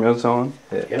alarm is on?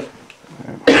 Yep.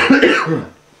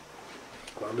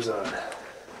 Alarm is on.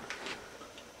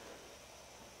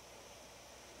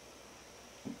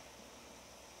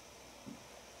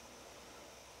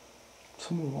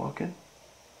 Someone walking?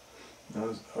 That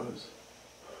was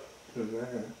Who's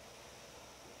there?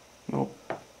 Nope.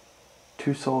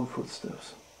 2 solid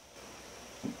footsteps.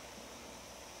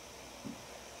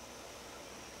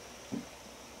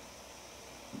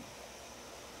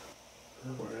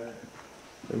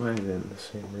 They might have been in the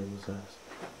same room as us.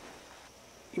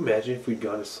 Can you imagine if we'd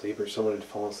gone to sleep or someone had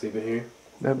fallen asleep in here?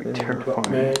 That'd be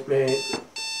terrifying. Man.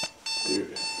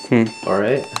 Dude.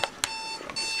 Alright.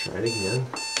 Let's try it again.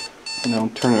 Now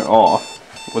turn it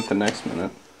off with the next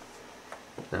minute.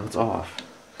 Now it's off.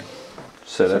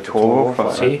 Set at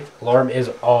 12:05. See? Alarm is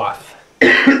off.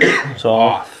 It's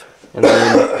off. And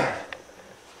then,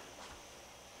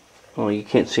 well, you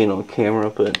can't see it on camera,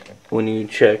 but when you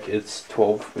check, it's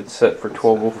 12. It's set for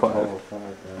 12:05.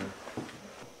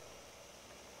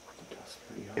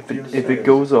 If it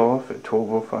goes off at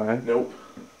 12:05, nope.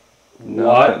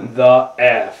 What the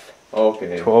F?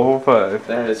 Okay. 12:05.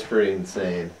 That is pretty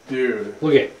insane. Dude.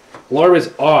 Look at alarm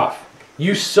is off.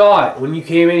 You saw it when you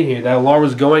came in here. That alarm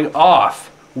was going off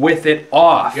with it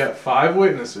off. You got 5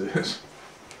 witnesses.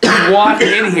 You walked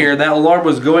in here, that alarm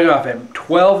was going off at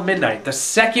 12 midnight. The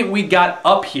second we got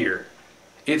up here,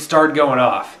 it started going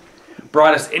off.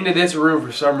 Brought us into this room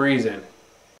for some reason.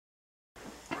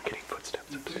 We're getting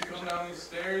footsteps upstairs. Come down these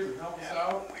stairs and help us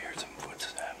out. We heard some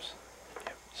footsteps.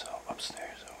 Yep. So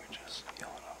upstairs, so we're just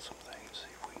yelling out some things,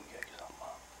 see if we can get something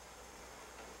up.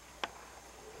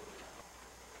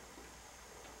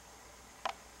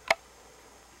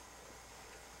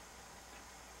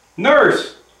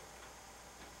 Nurse!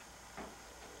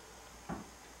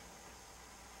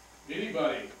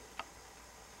 Anybody?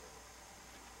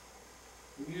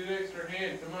 We need an extra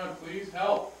hand. Come on, please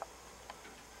help.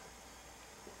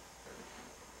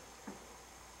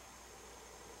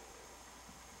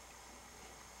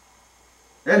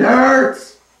 It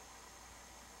hurts!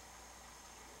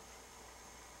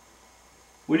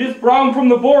 We just brought him from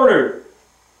the border.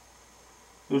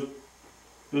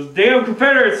 Those damn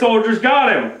Confederate soldiers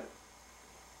got him.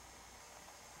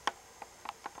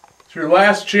 It's your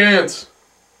last chance.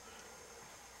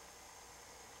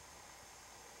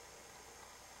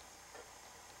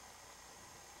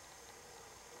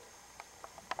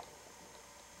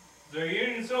 Is there a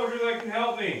Union soldier that can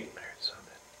help me?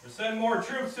 Or send more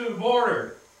troops to the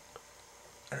border?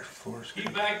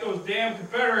 Keep back those damn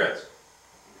Confederates.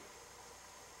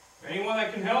 Anyone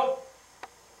that can help?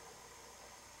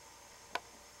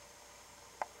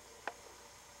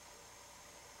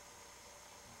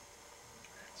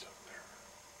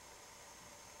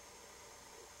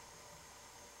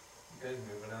 You guys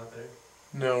moving out there?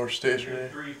 No, we're stationary.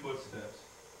 3 footsteps.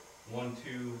 1,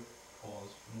 2,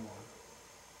 pause, 1.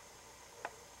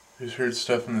 Just heard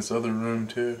stuff in this other room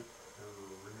too.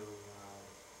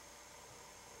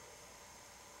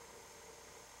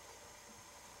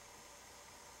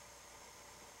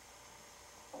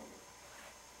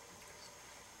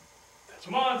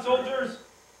 Come on, soldiers!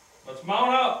 Let's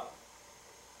mount up!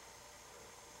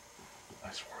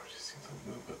 I swear I've just seen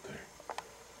something move up there.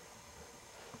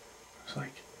 It's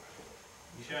like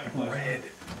You shine a flash. red.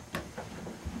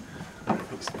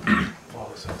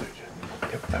 Follow us up there,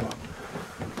 Jen. Yep, I will.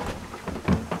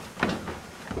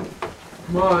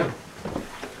 Come on.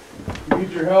 We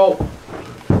need your help. Oh,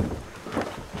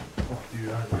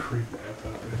 dude, I'm creeping out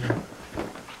there.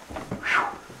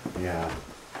 Yeah.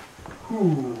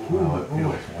 Ooh, Wow, it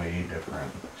feels way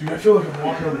different. Dude, I feel like I'm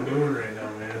walking on the moon right now,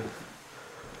 man.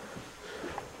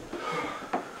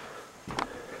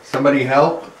 Somebody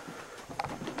help?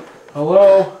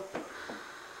 Hello?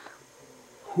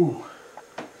 Whew.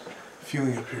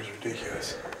 Feeling up here is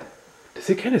ridiculous. Does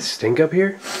it kind of stink up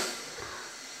here?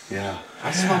 Yeah.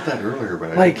 I smelled that earlier,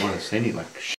 but I Like- didn't want to say anything. Like,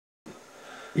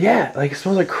 Yeah, like it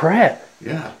smells like crap.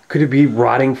 yeah. Could it be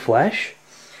rotting flesh?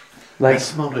 I Like,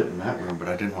 smelled it in that room, but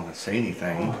I didn't want to say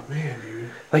anything. Oh, man, dude.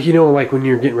 like you know, like when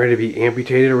you're getting ready to be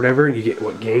amputated or whatever, and you get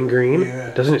what, gangrene? Yeah.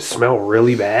 Doesn't it smell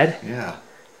really bad? Yeah.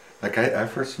 Like, I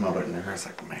first smelled it in there, I was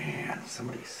like, man,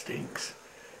 somebody stinks.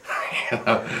 You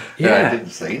know? Yeah. And I didn't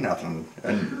say nothing.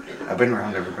 And I've been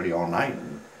around everybody all night,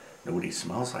 and nobody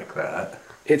smells like that.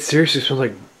 It seriously smells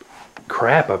like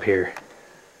crap up here.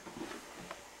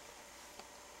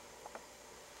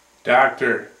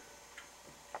 Doctor.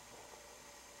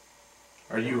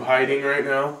 Are you hiding right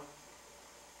now?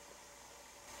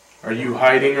 Are you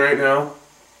hiding right now?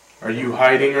 Are you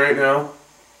hiding right now?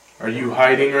 Are you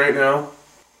hiding right now?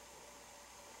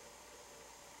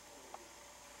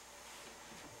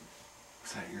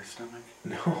 Was that your stomach?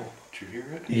 No. Did you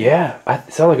hear it? Yeah,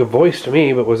 it sounded like a voice to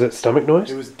me, but was it stomach noise?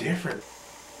 It was different.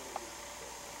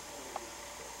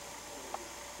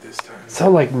 This time. It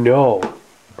sounded like no,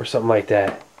 or something like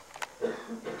that.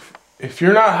 If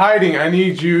you're not hiding, I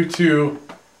need you to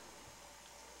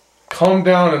calm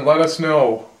down and let us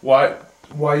know why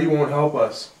you won't help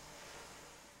us.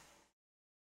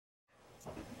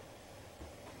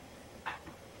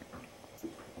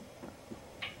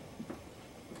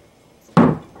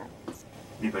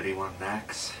 Anybody want an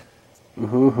axe?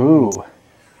 Ooh.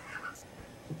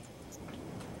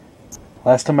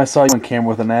 Last time I saw you on camera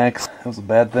with an axe, that was a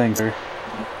bad thing, sir.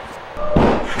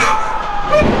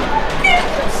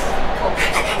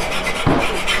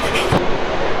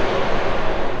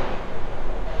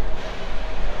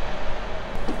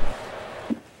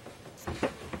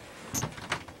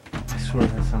 I swear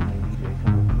that sounded like DJ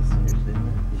coming up the stairs, didn't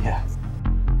it? Yeah.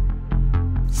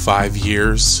 5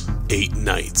 years, 8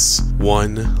 nights.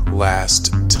 One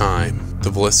last time, the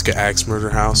Villisca Ax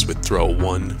Murder House would throw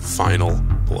one final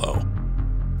blow.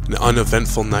 An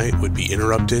uneventful night would be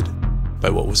interrupted by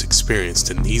what was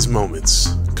experienced in these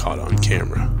moments caught on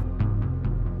camera.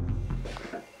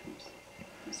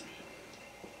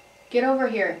 Get over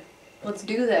here. Let's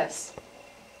do this.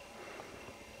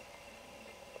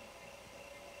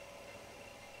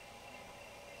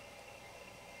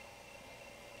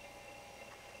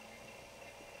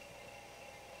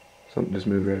 Something just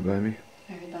moved right by me.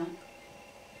 I heard that.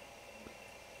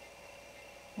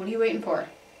 What are you waiting for?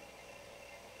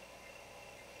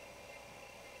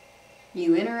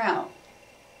 You in or out?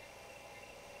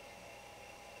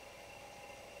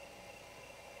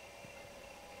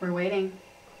 We're waiting.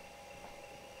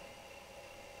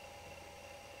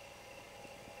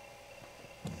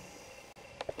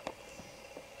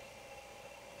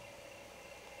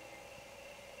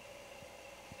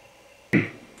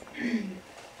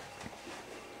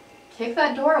 Kick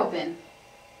that door open.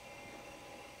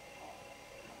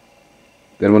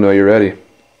 Then we'll know you're ready.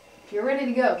 If you're ready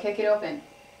to go, kick it open.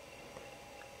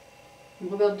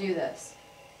 We'll be able to do this.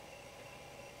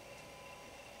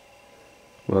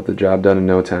 We'll have the job done in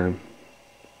no time.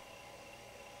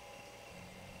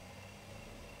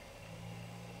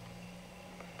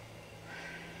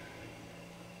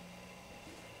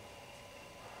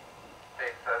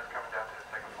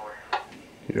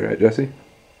 You alright, Jesse?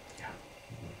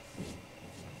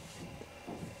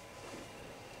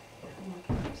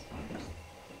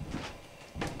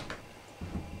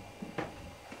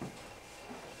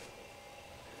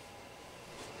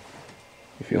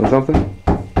 You feeling something?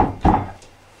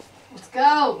 Let's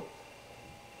go!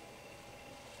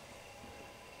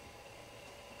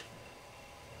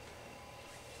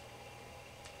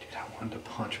 Dude, I wanted to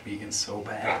punch Vegan so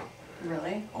bad.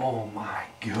 Really? Oh my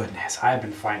goodness. I've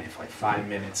been fighting it for like 5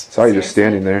 minutes. Saw you just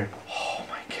standing there. Oh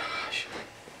my gosh.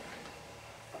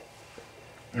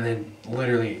 And then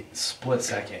literally split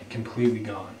second, completely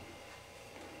gone.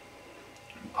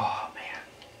 Oh man.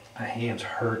 My hands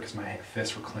hurt because my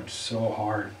fists were clenched so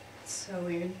hard. It's so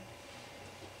weird.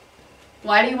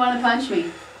 Why do you want to punch me?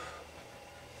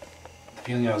 The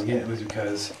feeling I was getting was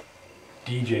because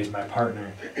DJ's my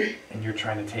partner and you're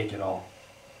trying to take it all.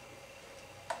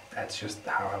 That's just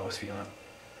how I was feeling.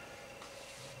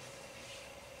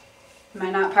 Am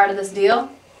I not part of this deal?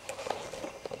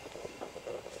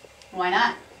 Why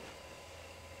not?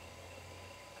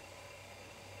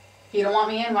 If you don't want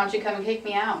me in, why don't you come and kick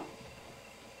me out?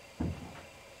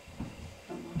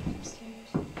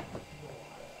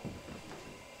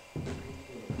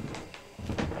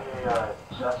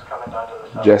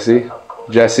 Jesse?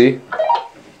 Jesse?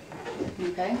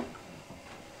 Okay.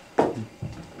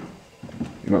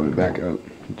 You want me to back up?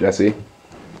 Jesse?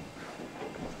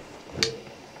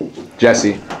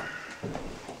 Jesse?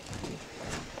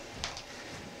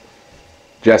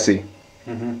 Jesse?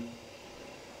 Mm-hmm.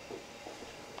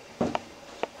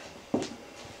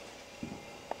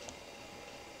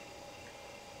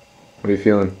 What are you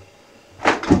feeling?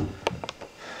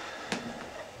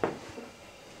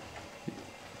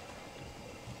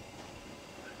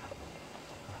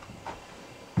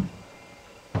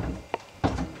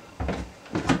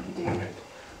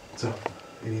 So,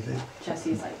 anything?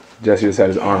 Jesse's like, Jesse just had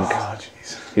his arm. Oh,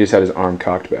 jeez. He just had his arm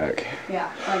cocked back.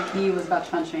 yeah, like he was about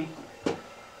to punch me.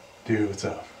 Dude, what's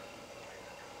up?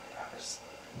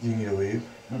 Do you need to leave?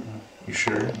 You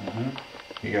sure?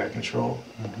 You got control?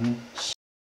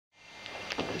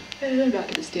 I'm not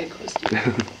going to stand close to you.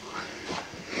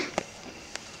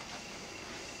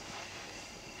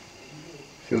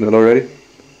 Feeling it already?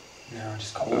 No,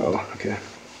 just cold. Oh, okay.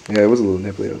 Yeah, it was a little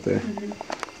nipply out there.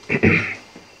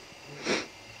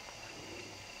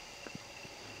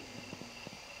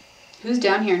 Who's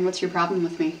down here and what's your problem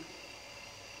with me?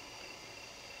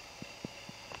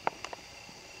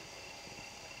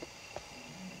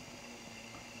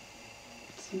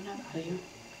 See what I'm out of you.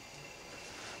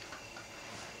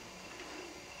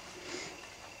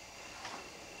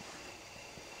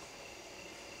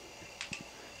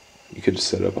 You could just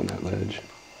sit up on that ledge.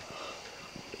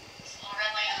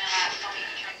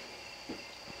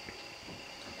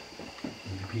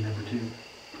 MVP number 2,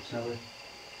 Sally.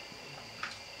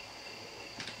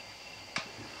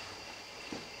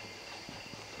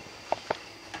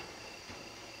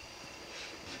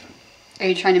 Are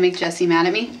you trying to make Jesse mad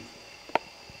at me?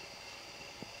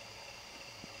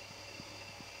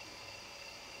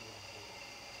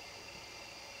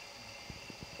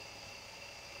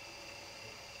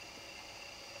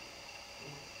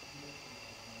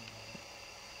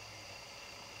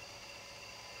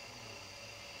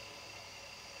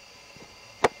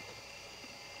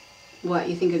 What,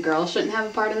 you think a girl shouldn't have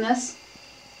a part in this?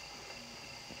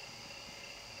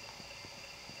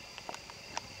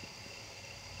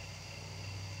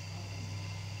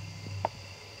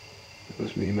 It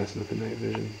was me messing with the night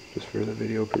vision, just for the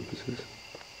video purposes.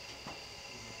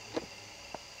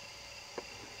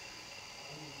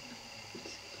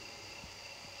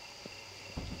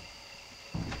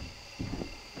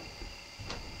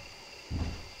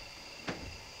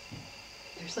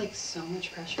 There's like so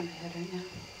much pressure in my head right now.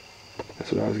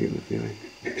 That's what I was getting the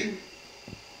feeling.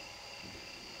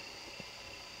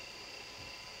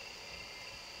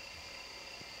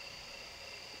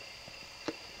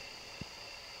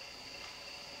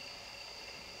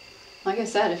 Like I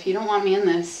said, if you don't want me in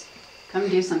this, come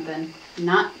do something.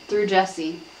 Not through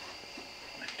Jesse.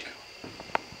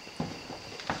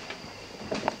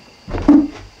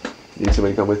 Need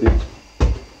somebody to come with you?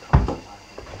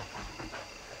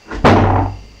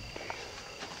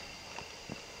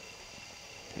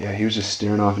 Yeah, he was just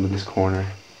staring off into this corner.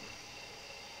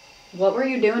 What were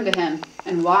you doing to him?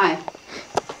 And why?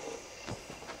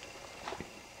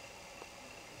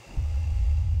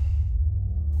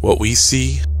 What we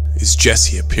see is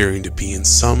Jesse appearing to be in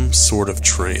some sort of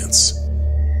trance.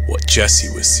 What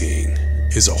Jesse was seeing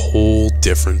is a whole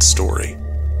different story.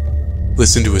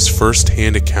 Listen to his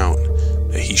first-hand account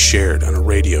that he shared on a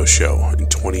radio show in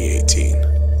 2018.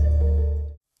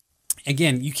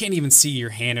 Again, you can't even see your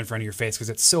hand in front of your face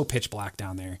because it's so pitch black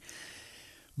down there.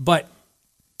 But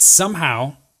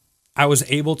somehow I was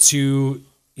able to,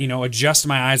 adjust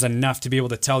my eyes enough to be able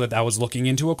to tell that I was looking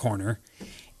into a corner.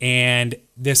 And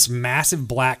this massive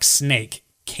black snake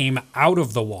came out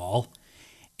of the wall,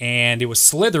 and it was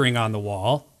slithering on the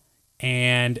wall,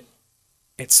 and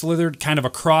it slithered kind of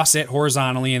across it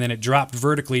horizontally, and then it dropped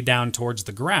vertically down towards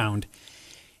the ground.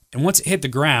 And once it hit the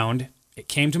ground, it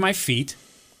came to my feet,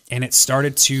 and it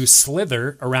started to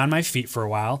slither around my feet for a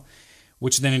while,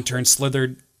 which then in turn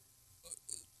slithered.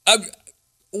 At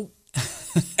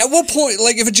what point,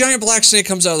 like if a giant black snake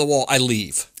comes out of the wall, I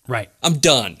leave. Right. I'm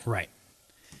done. Right.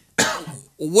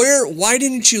 Why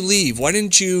didn't you leave? Why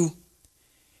didn't you?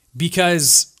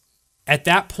 Because at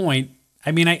that point,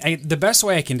 I mean, the best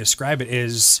way I can describe it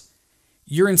is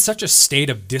you're in such a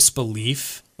state of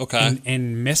disbelief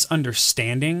and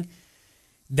misunderstanding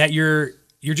that you're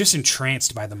just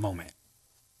entranced by the moment.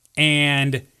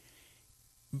 And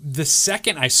the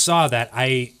second I saw that,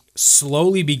 I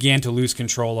slowly began to lose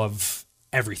control of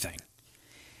everything.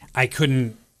 I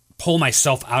couldn't pull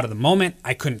myself out of the moment.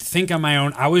 I couldn't think on my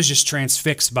own. I was just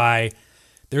transfixed by,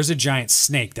 there's a giant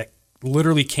snake that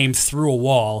literally came through a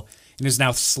wall and is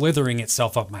now slithering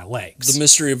itself up my legs. The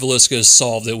mystery of Villisca is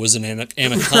solved. It was an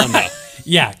anaconda.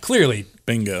 Yeah, clearly.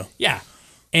 Bingo. Yeah.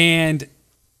 And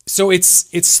so it's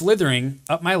slithering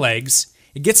up my legs.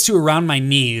 It gets to around my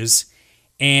knees,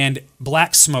 and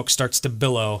black smoke starts to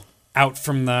billow out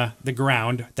from the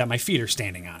ground that my feet are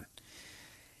standing on.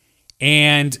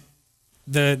 And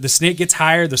the snake gets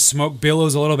higher, the smoke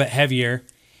billows a little bit heavier,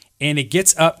 and it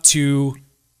gets up to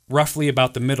roughly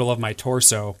about the middle of my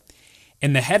torso.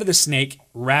 And the head of the snake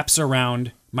wraps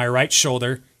around my right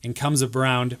shoulder and comes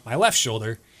around my left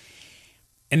shoulder.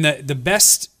 And the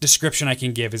best description I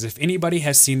can give is, if anybody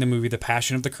has seen the movie The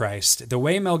Passion of the Christ, the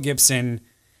way Mel Gibson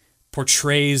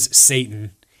portrays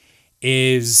Satan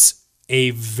is a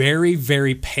very,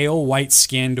 very pale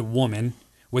white-skinned woman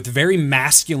with very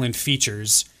masculine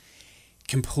features,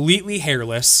 completely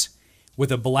hairless,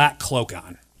 with a black cloak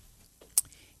on.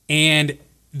 And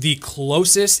the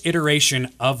closest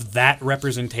iteration of that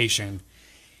representation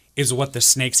is what the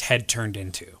snake's head turned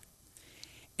into.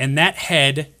 And that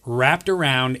head wrapped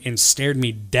around and stared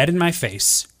me dead in my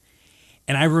face.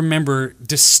 And I remember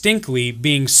distinctly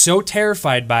being so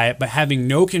terrified by it, but having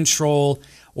no control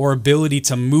or ability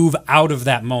to move out of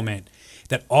that moment,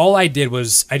 that all I did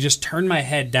was I just turned my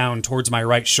head down towards my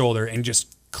right shoulder and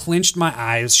just clenched my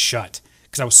eyes shut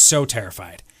because I was so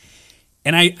terrified.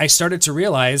 And I started to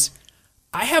realize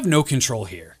I have no control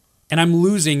here, and I'm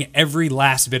losing every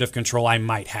last bit of control I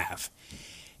might have.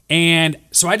 And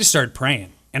so I just started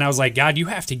praying, and I was like, God, you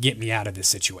have to get me out of this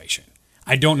situation.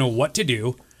 I don't know what to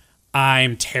do.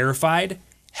 I'm terrified.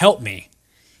 Help me.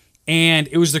 And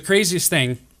it was the craziest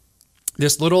thing.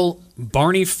 This little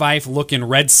Barney Fife looking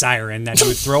red siren that he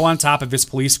would throw on top of his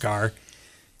police car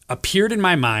appeared in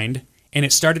my mind, and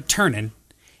it started turning,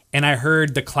 and I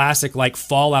heard the classic like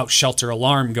fallout shelter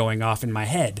alarm going off in my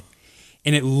head,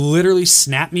 and it literally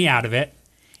snapped me out of it,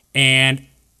 and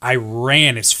I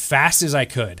ran as fast as I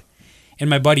could. And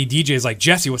my buddy DJ is like,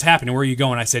 Jesse, what's happening? Where are you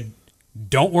going? I said,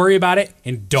 don't worry about it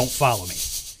and don't follow me.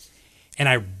 And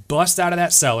I bust out of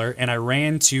that cellar and I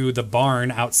ran to the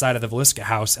barn outside of the Villisca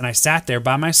house, and I sat there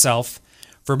by myself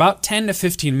for about 10 to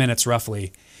 15 minutes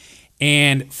roughly.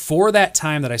 And for that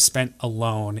time that I spent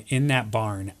alone in that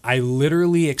barn, I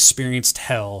literally experienced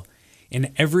hell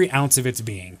in every ounce of its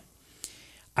being.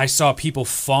 I saw people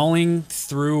falling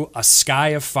through a sky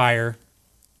of fire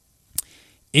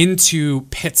into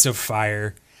pits of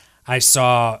fire. I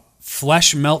saw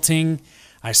flesh melting.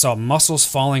 I saw muscles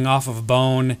falling off of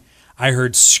bone. I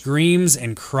heard screams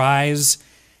and cries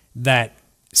that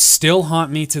still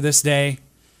haunt me to this day.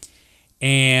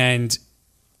 And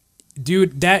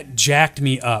dude, that jacked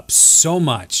me up so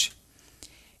much.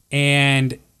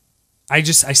 And I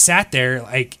sat there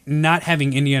like not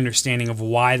having any understanding of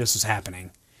why this was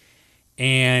happening.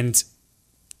 And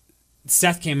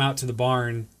Seth came out to the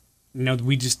barn. You know,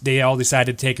 they all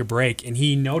decided to take a break, and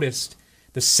he noticed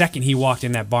the second he walked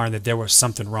in that barn that there was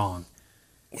something wrong.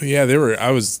 Well, yeah,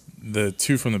 the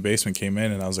two from the basement came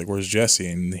in, and I was like, "Where's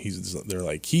Jesse?" And they're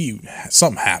like,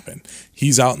 something happened.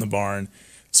 He's out in the barn.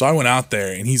 So I went out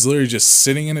there, and he's literally just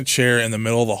sitting in a chair in the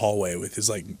middle of the hallway with his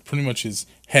like pretty much his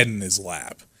head in his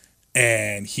lap,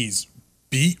 and he's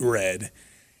beet red.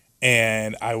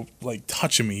 And I like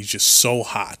touch him, he's just so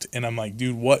hot. And I'm like,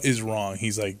 dude, what is wrong?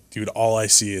 He's like, dude, all I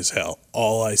see is hell.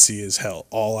 All I see is hell.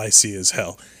 All I see is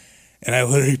hell. And I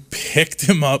literally picked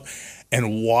him up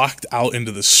and walked out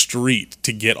into the street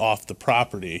to get off the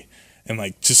property and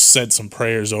like just said some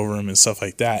prayers over him and stuff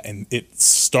like that. And it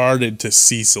started to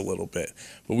cease a little bit.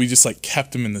 But we just like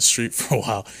kept him in the street for a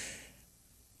while.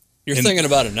 You're thinking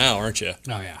about it now, aren't you?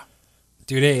 Oh, yeah.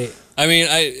 Dude, I mean,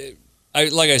 I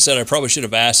like I said, I probably should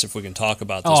have asked if we can talk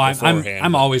about this beforehand.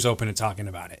 I'm always open to talking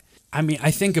about it. I mean,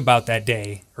 I think about that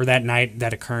day or that night,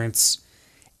 that occurrence,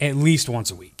 at least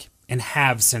once a week, and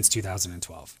have since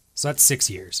 2012. So that's 6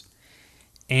 years.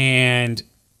 And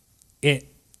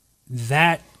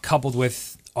that coupled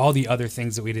with all the other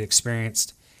things that we'd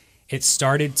experienced, it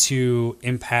started to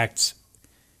impact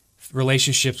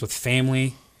relationships with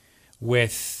family,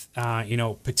 with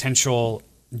potential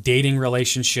dating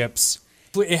relationships.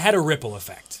 It had a ripple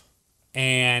effect,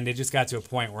 and it just got to a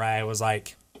point where I was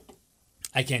like,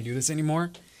 I can't do this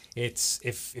anymore. It's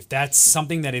if that's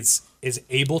something that is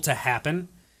able to happen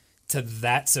to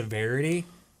that severity,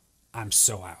 I'm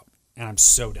so out and I'm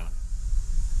so done.